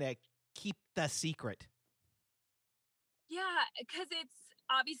to kind of keep the secret. Yeah, because it's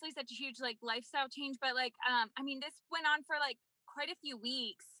obviously such a huge like lifestyle change, but like I mean, this went on for like quite a few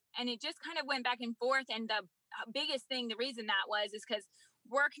weeks, and it just kind of went back and forth. And the biggest thing, the reason that was, is because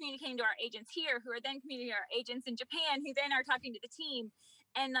we're communicating to our agents here, who are then communicating to our agents in Japan, who then are talking to the team.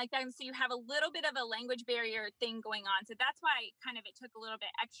 And like so you have a little bit of a language barrier thing going on. So that's why kind of it took a little bit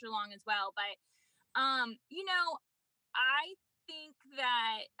extra long as well. But I think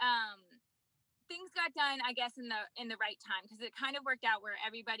that things got done, I guess, in the right time, because it kind of worked out where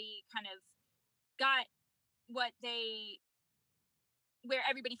everybody kind of got where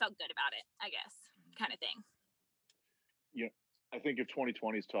everybody felt good about it, I guess, kind of thing. Yeah, I think if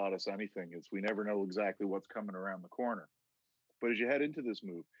 2020's taught us anything, it's we never know exactly what's coming around the corner. But as you head into this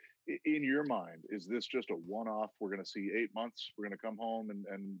move, in your mind, is this just a one-off? We're going to see 8 months, we're going to come home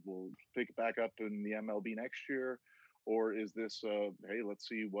and we'll pick it back up in the MLB next year? Or is this, hey, let's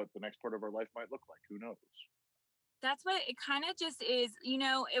see what the next part of our life might look like? Who knows? That's what it kind of just is.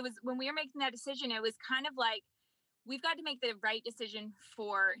 It was when we were making that decision, it was kind of like, we've got to make the right decision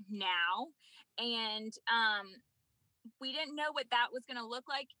for now. And we didn't know what that was going to look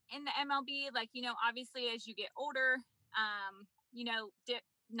like in the MLB. Like, obviously as you get older,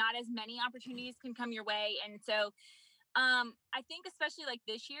 not as many opportunities can come your way. And so I think especially like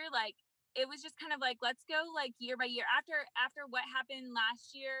this year, like it was just kind of like, let's go like year by year. After what happened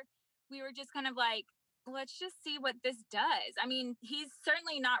last year, we were just kind of like, let's just see what this does. I mean, he's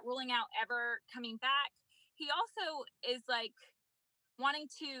certainly not ruling out ever coming back. He also is like wanting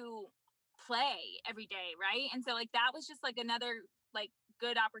to play every day, right? And so like that was just like another like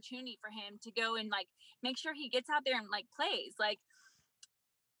good opportunity for him to go and like make sure he gets out there and like plays. Like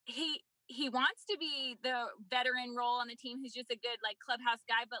he wants to be the veteran role on the team who's just a good like clubhouse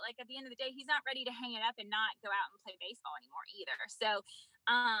guy, but like at the end of the day, he's not ready to hang it up and not go out and play baseball anymore either. So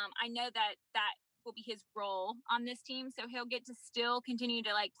I know that will be his role on this team. So he'll get to still continue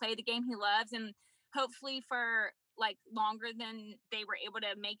to like play the game he loves, and hopefully for like longer than they were able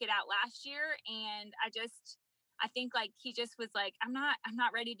to make it out last year. And I think like he just was like, I'm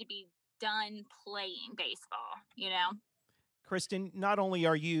not ready to be done playing baseball, Kristen, not only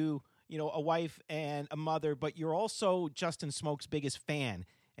are you, a wife and a mother, but you're also Justin Smoak's biggest fan,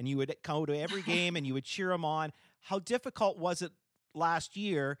 and you would go to every game and you would cheer him on. How difficult was it last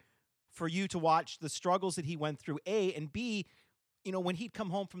year for you to watch the struggles that he went through, A, and B, when he'd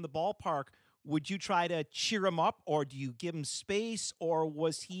come home from the ballpark, would you try to cheer him up, or do you give him space, or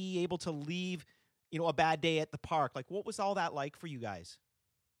was he able to leave, a bad day at the park? Like, what was all that like for you guys?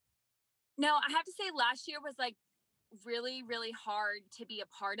 No, I have to say last year was like really, really hard to be a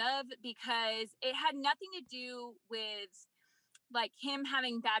part of, because it had nothing to do with like him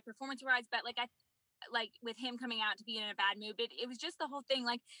having bad performance rides, but like with him coming out to be in a bad mood. But it was just the whole thing.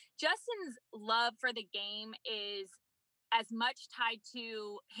 Like Justin's love for the game is as much tied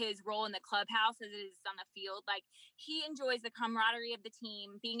to his role in the clubhouse as it is on the field. Like he enjoys the camaraderie of the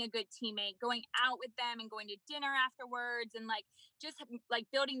team, being a good teammate, going out with them and going to dinner afterwards, and like just like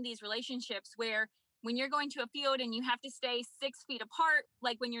building these relationships where when you're going to a field and you have to stay 6 feet apart,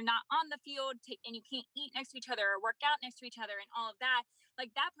 like when you're not on the field and you can't eat next to each other or work out next to each other and all of that, like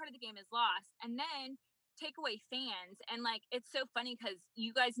that part of the game is lost. And then take away fans. And like, it's so funny because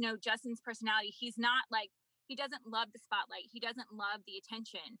you guys know Justin's personality. He's not like, he doesn't love the spotlight. He doesn't love the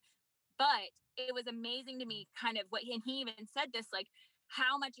attention. But it was amazing to me kind of what, and he even said this, like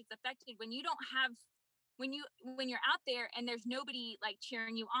how much it's affected when you don't have, when you're out there and there's nobody like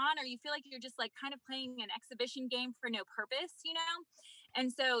cheering you on, or you feel like you're just like kind of playing an exhibition game for no purpose, And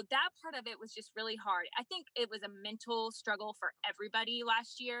so that part of it was just really hard. I think it was a mental struggle for everybody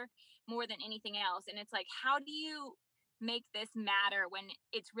last year more than anything else. And it's like, how do you make this matter when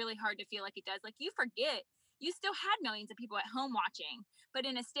it's really hard to feel like it does? Like you forget, you still had millions of people at home watching, but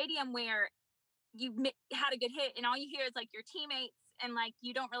in a stadium where you had a good hit and all you hear is like your teammates and like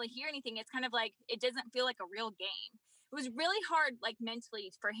you don't really hear anything. It's kind of like it doesn't feel like a real game. It was really hard, like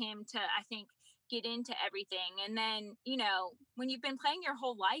mentally, for him to, I think, get into everything. And then, you know, when you've been playing your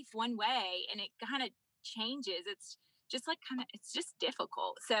whole life one way and it kind of changes, it's just like it's just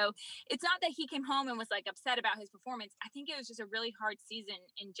difficult. So it's not that he came home and was like upset about his performance. I think it was just a really hard season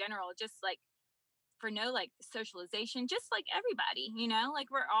in general, just like for no like socialization, just like everybody, you know,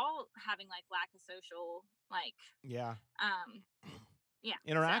 like we're all having like lack of social, like,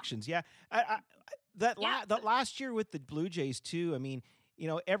 interactions. So. Yeah. That last year with the Blue Jays too. I mean, you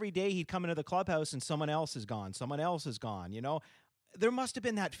know, every day he'd come into the clubhouse and someone else is gone. Someone else is gone. You know, there must have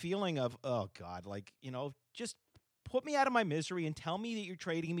been that feeling of, oh God, like, you know, just put me out of my misery and tell me that you're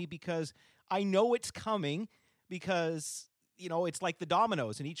trading me because I know it's coming, because, you know, it's like the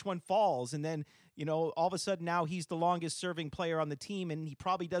dominoes and each one falls. And then, you know, all of a sudden now he's the longest serving player on the team and he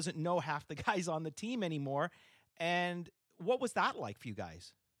probably doesn't know half the guys on the team anymore. And what was that like for you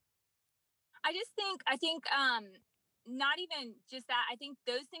guys? I think not even just that. I think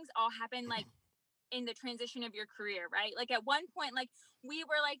those things all happen like in the transition of your career, right? Like at one point, like we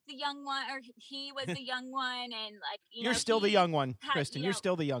were like the young one, or he was the young one, and like you're still the young one, Kristen. You're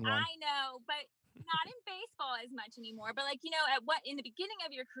still the young one. I know, but not in baseball as much anymore. But like, you know, in the beginning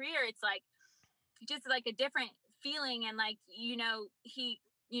of your career, it's like just like a different feeling, and like, you know, he,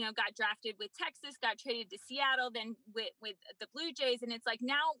 you know, got drafted with Texas, got traded to Seattle, then with the Blue Jays, and it's like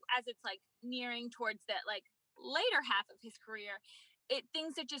now as it's like nearing towards that like later half of his career,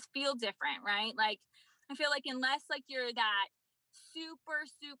 things that just feel different, right? Like I feel like unless like you're that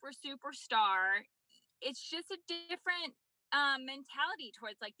superstar, it's just a different mentality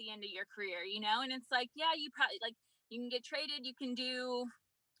towards like the end of your career, you know? And it's like, yeah, you probably like you can get traded, you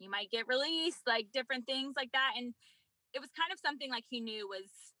might get released, like different things like that. And it was kind of something like he knew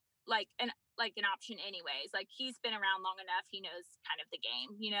was like an option anyways. Like he's been around long enough, he knows kind of the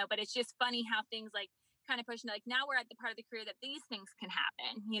game, you know? But it's just funny how things like kind of pushing, like now we're at the part of the career that these things can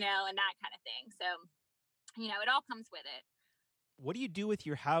happen, you know, and that kind of thing. So, you know, it all comes with it. What do you do with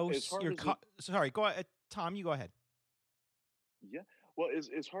your house? Sorry, go ahead, Tom, you go ahead. Yeah. Well,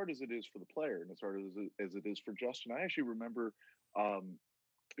 as hard as it is for the player and as hard as it is for Justin, I actually remember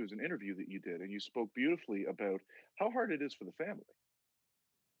it was an interview that you did, and you spoke beautifully about how hard it is for the family.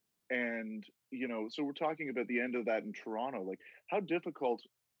 And, you know, so we're talking about the end of that in Toronto. Like, how difficult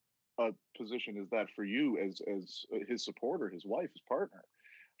a position is that for you as his supporter, his wife, his partner,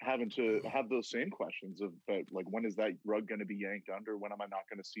 having to have those same questions about like, when is that rug going to be yanked under? When am I not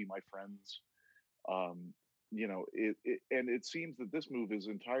going to see my friends? You know, and it seems that this move is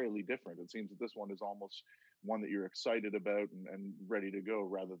entirely different. It seems that this one is almost one that you're excited about and ready to go,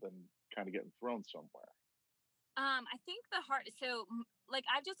 rather than kind of getting thrown somewhere. I think so like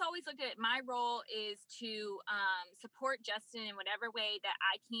I've just always looked at it, my role is to support Justin in whatever way that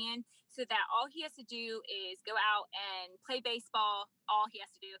I can, so that all he has to do is go out and play baseball. All he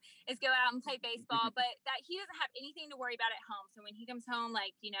has to do is go out and play baseball, but that he doesn't have anything to worry about at home. So when he comes home,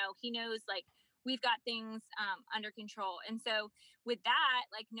 like, you know, he knows like we've got things under control. And so with that,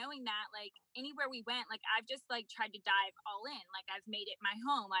 like knowing that, like anywhere we went, like I've just like tried to dive all in. Like I've made it my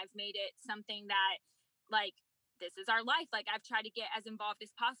home. I've made it something that like, this is our life. Like I've tried to get as involved as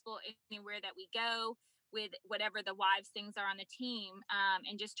possible anywhere that we go with whatever the wives things are on the team,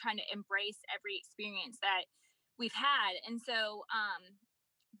 and just trying to embrace every experience that we've had. And so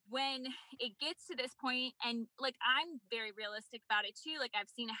when it gets to this point, and like I'm very realistic about it too, like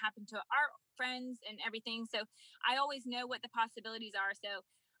I've seen it happen to our friends and everything, so I always know what the possibilities are. So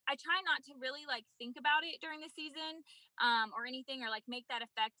I try not to really like think about it during the season or anything, or like make that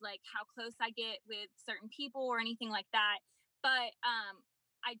affect like how close I get with certain people or anything like that. But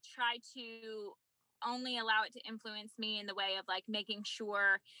I try to only allow it to influence me in the way of like making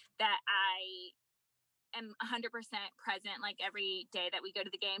sure that I am 100% present like every day that we go to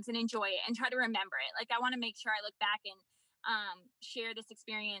the games, and enjoy it and try to remember it. Like I want to make sure I look back and share this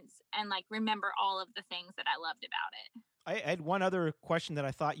experience and like remember all of the things that I loved about it. I had one other question that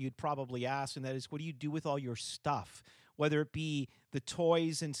I thought you'd probably ask, and that is, what do you do with all your stuff? Whether it be the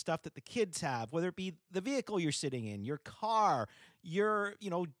toys and stuff that the kids have, whether it be the vehicle you're sitting in, your car,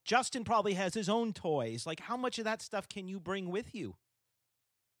 Justin probably has his own toys. Like, how much of that stuff can you bring with you?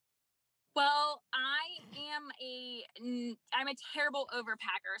 Well, I'm a terrible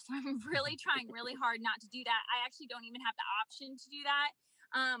overpacker, so I'm really trying really hard not to do that. I actually don't even have the option to do that.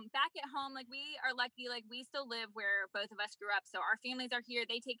 Back at home, like we are lucky, like we still live where both of us grew up. So our families are here.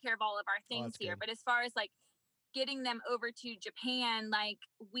 They take care of all of our things here. Good. But as far as like getting them over to Japan, like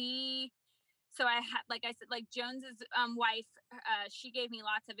we So I had, like I said, like Jones's wife, she gave me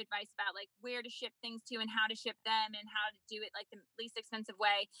lots of advice about like where to ship things to and how to ship them and how to do it like the least expensive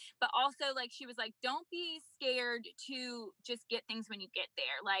way. But also like she was like, don't be scared to just get things when you get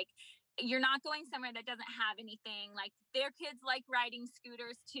there. Like you're not going somewhere that doesn't have anything. Like their kids like riding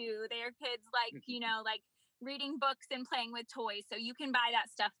scooters too. Their kids like, you know, like reading books and playing with toys. So you can buy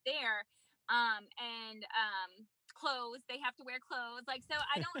that stuff there. Clothes, they have to wear clothes, like, so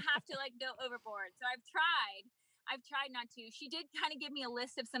I don't have to like go overboard. So I've tried not to. She did kind of give me a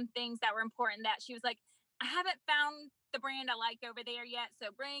list of some things that were important, that she was like, I haven't found the brand I like over there yet,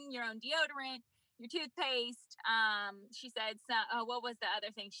 so bring your own deodorant, your toothpaste. She said, so what was the other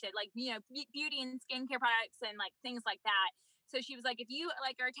thing she said, like, you know, beauty and skincare products and like things like that. So she was like, if you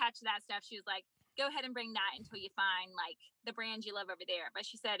like are attached to that stuff, she was like, go ahead and bring that until you find like the brand you love over there. But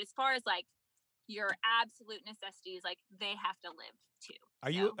she said, as far as like your absolute necessities, like they have to live too. Are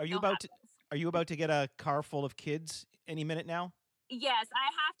you about to get a car full of kids any minute now? Yes, I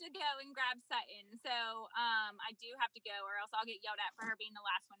have to go and grab Sutton. So I do have to go, or else I'll get yelled at for her being the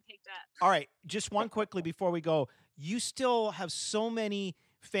last one picked up. All right, just one quickly before we go. You still have so many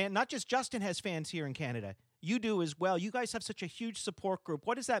fans. Not just Justin has fans here in Canada. You do as well. You guys have such a huge support group.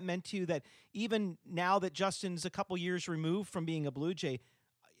 What has that meant to you that even now that Justin's a couple years removed from being a Blue Jay,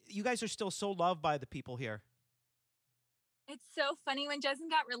 you guys are still so loved by the people here? It's so funny. When Justin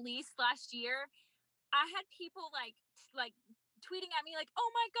got released last year, I had people like tweeting at me like, oh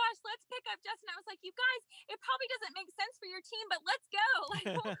my gosh, let's pick up Justin. I was like, you guys, it probably doesn't make sense for your team, but let's go. Like,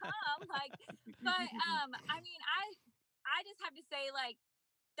 we'll come. Like, but I mean, I just have to say, like,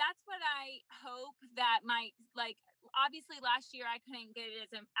 that's what I hope that might, like, obviously last year I couldn't get it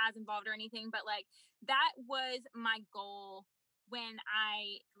as involved or anything, but like that was my goal when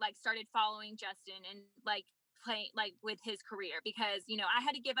I like started following Justin and like playing like with his career, because, you know, I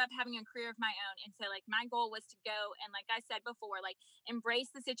had to give up having a career of my own. And so like my goal was to go and, like I said before, like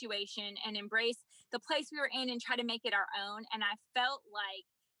embrace the situation and embrace the place we were in and try to make it our own. And I felt like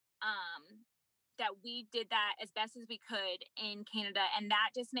that we did that as best as we could in Canada. And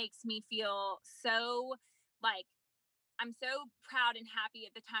that just makes me feel so like, I'm so proud and happy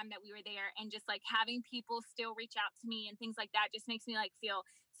at the time that we were there, and just like having people still reach out to me and things like that just makes me like feel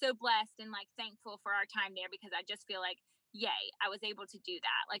so blessed and like thankful for our time there, because I just feel like, yay, I was able to do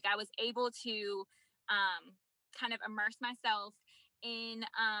that. Like I was able to kind of immerse myself in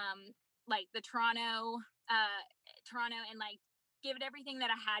like the Toronto and like give it everything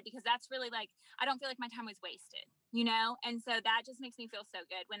that I had, because that's really like, I don't feel like my time was wasted, you know? And so that just makes me feel so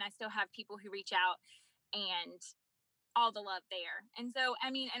good when I still have people who reach out and all the love there. And so,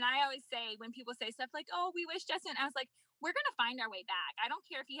 I mean, and I always say when people say stuff like, oh, we wish Justin, I was like, we're going to find our way back. I don't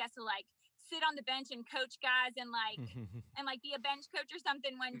care if he has to like sit on the bench and coach guys and like, and like be a bench coach or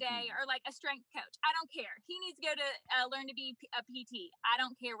something one day, or like a strength coach. I don't care. He needs to go to learn to be a PT. I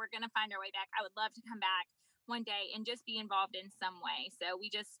don't care. We're going to find our way back. I would love to come back one day and just be involved in some way. So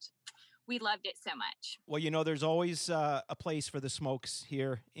we loved it so much. Well, you know, there's always a place for the Smokes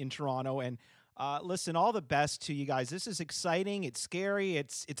here in Toronto, and listen, all the best to you guys. This is exciting. It's scary.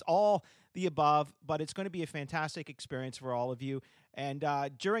 It's all the above, but it's going to be a fantastic experience for all of you. And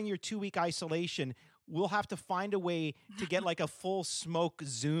during your 2-week isolation, we'll have to find a way to get like a full Smoke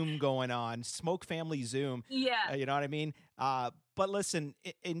Zoom going on, Smoke family Zoom. Yeah. You know what I mean? But listen,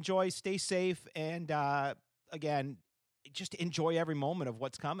 enjoy, stay safe. And again, just enjoy every moment of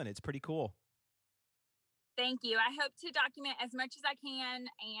what's coming. It's pretty cool. Thank you. I hope to document as much as I can,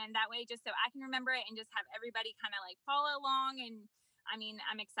 and that way just so I can remember it and just have everybody kind of like follow along. And I mean,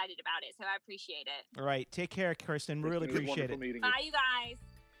 I'm excited about it, so I appreciate it. All right. Take care, Kristen. Really appreciate it. Bye, you guys.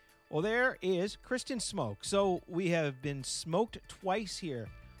 Well, there is Kristen Smoke. So we have been smoked twice here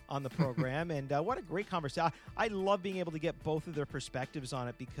on the program, and what a great conversation. I love being able to get both of their perspectives on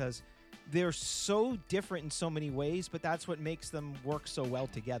it, because they're so different in so many ways, but that's what makes them work so well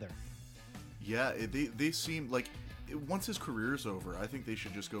together. Yeah, they seem like once his career's over, I think they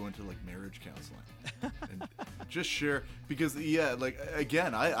should just go into like marriage counseling and just share, because like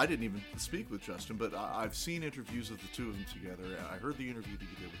again, I didn't even speak with Justin, but I've seen interviews of the two of them together. I heard the interview that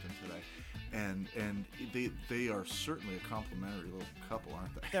you did with him today, and they are certainly a complimentary little couple,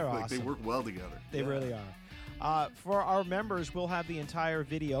 aren't they? They're like awesome. They work well together. They really are. For our members, we'll have the entire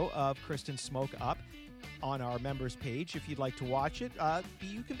video of Kristen Smoke up on our members page. If you'd like to watch it,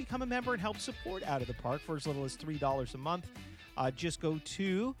 you can become a member and help support Out of the Park for as little as $3 a month. Just go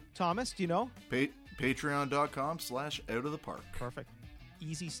to, Thomas, do you know? Patreon.com/Out of the Park. Perfect.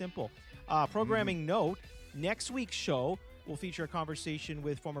 Easy, simple. Programming note, next week's show will feature a conversation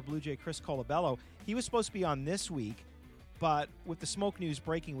with former Blue Jay Chris Colabello. He was supposed to be on this week, but with the Smoke news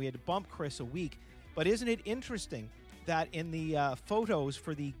breaking, we had to bump Chris a week. But isn't it interesting that in the photos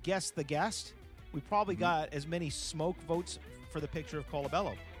for the Guess the Guest, we probably got as many Smoke votes for the picture of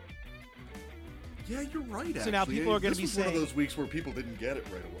Colabello? Yeah, you're right, actually. So now people are going to be saying... This was one of those weeks where people didn't get it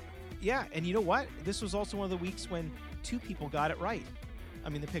right away. Yeah, and you know what? This was also one of the weeks when 2 people got it right. I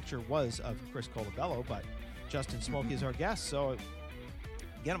mean, the picture was of Chris Colabello, but Justin Smoke is our guest, so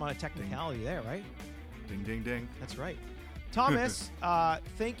get him on a technicality there, right? Ding, ding, ding. That's right. Thomas,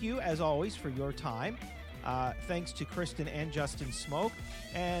 thank you, as always, for your time. Thanks to Kristen and Justin Smoke.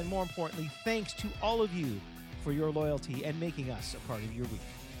 And more importantly, thanks to all of you for your loyalty and making us a part of your week.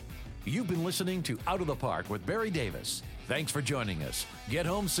 You've been listening to Out of the Park with Barry Davis. Thanks for joining us. Get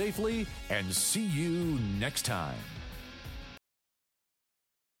home safely and see you next time.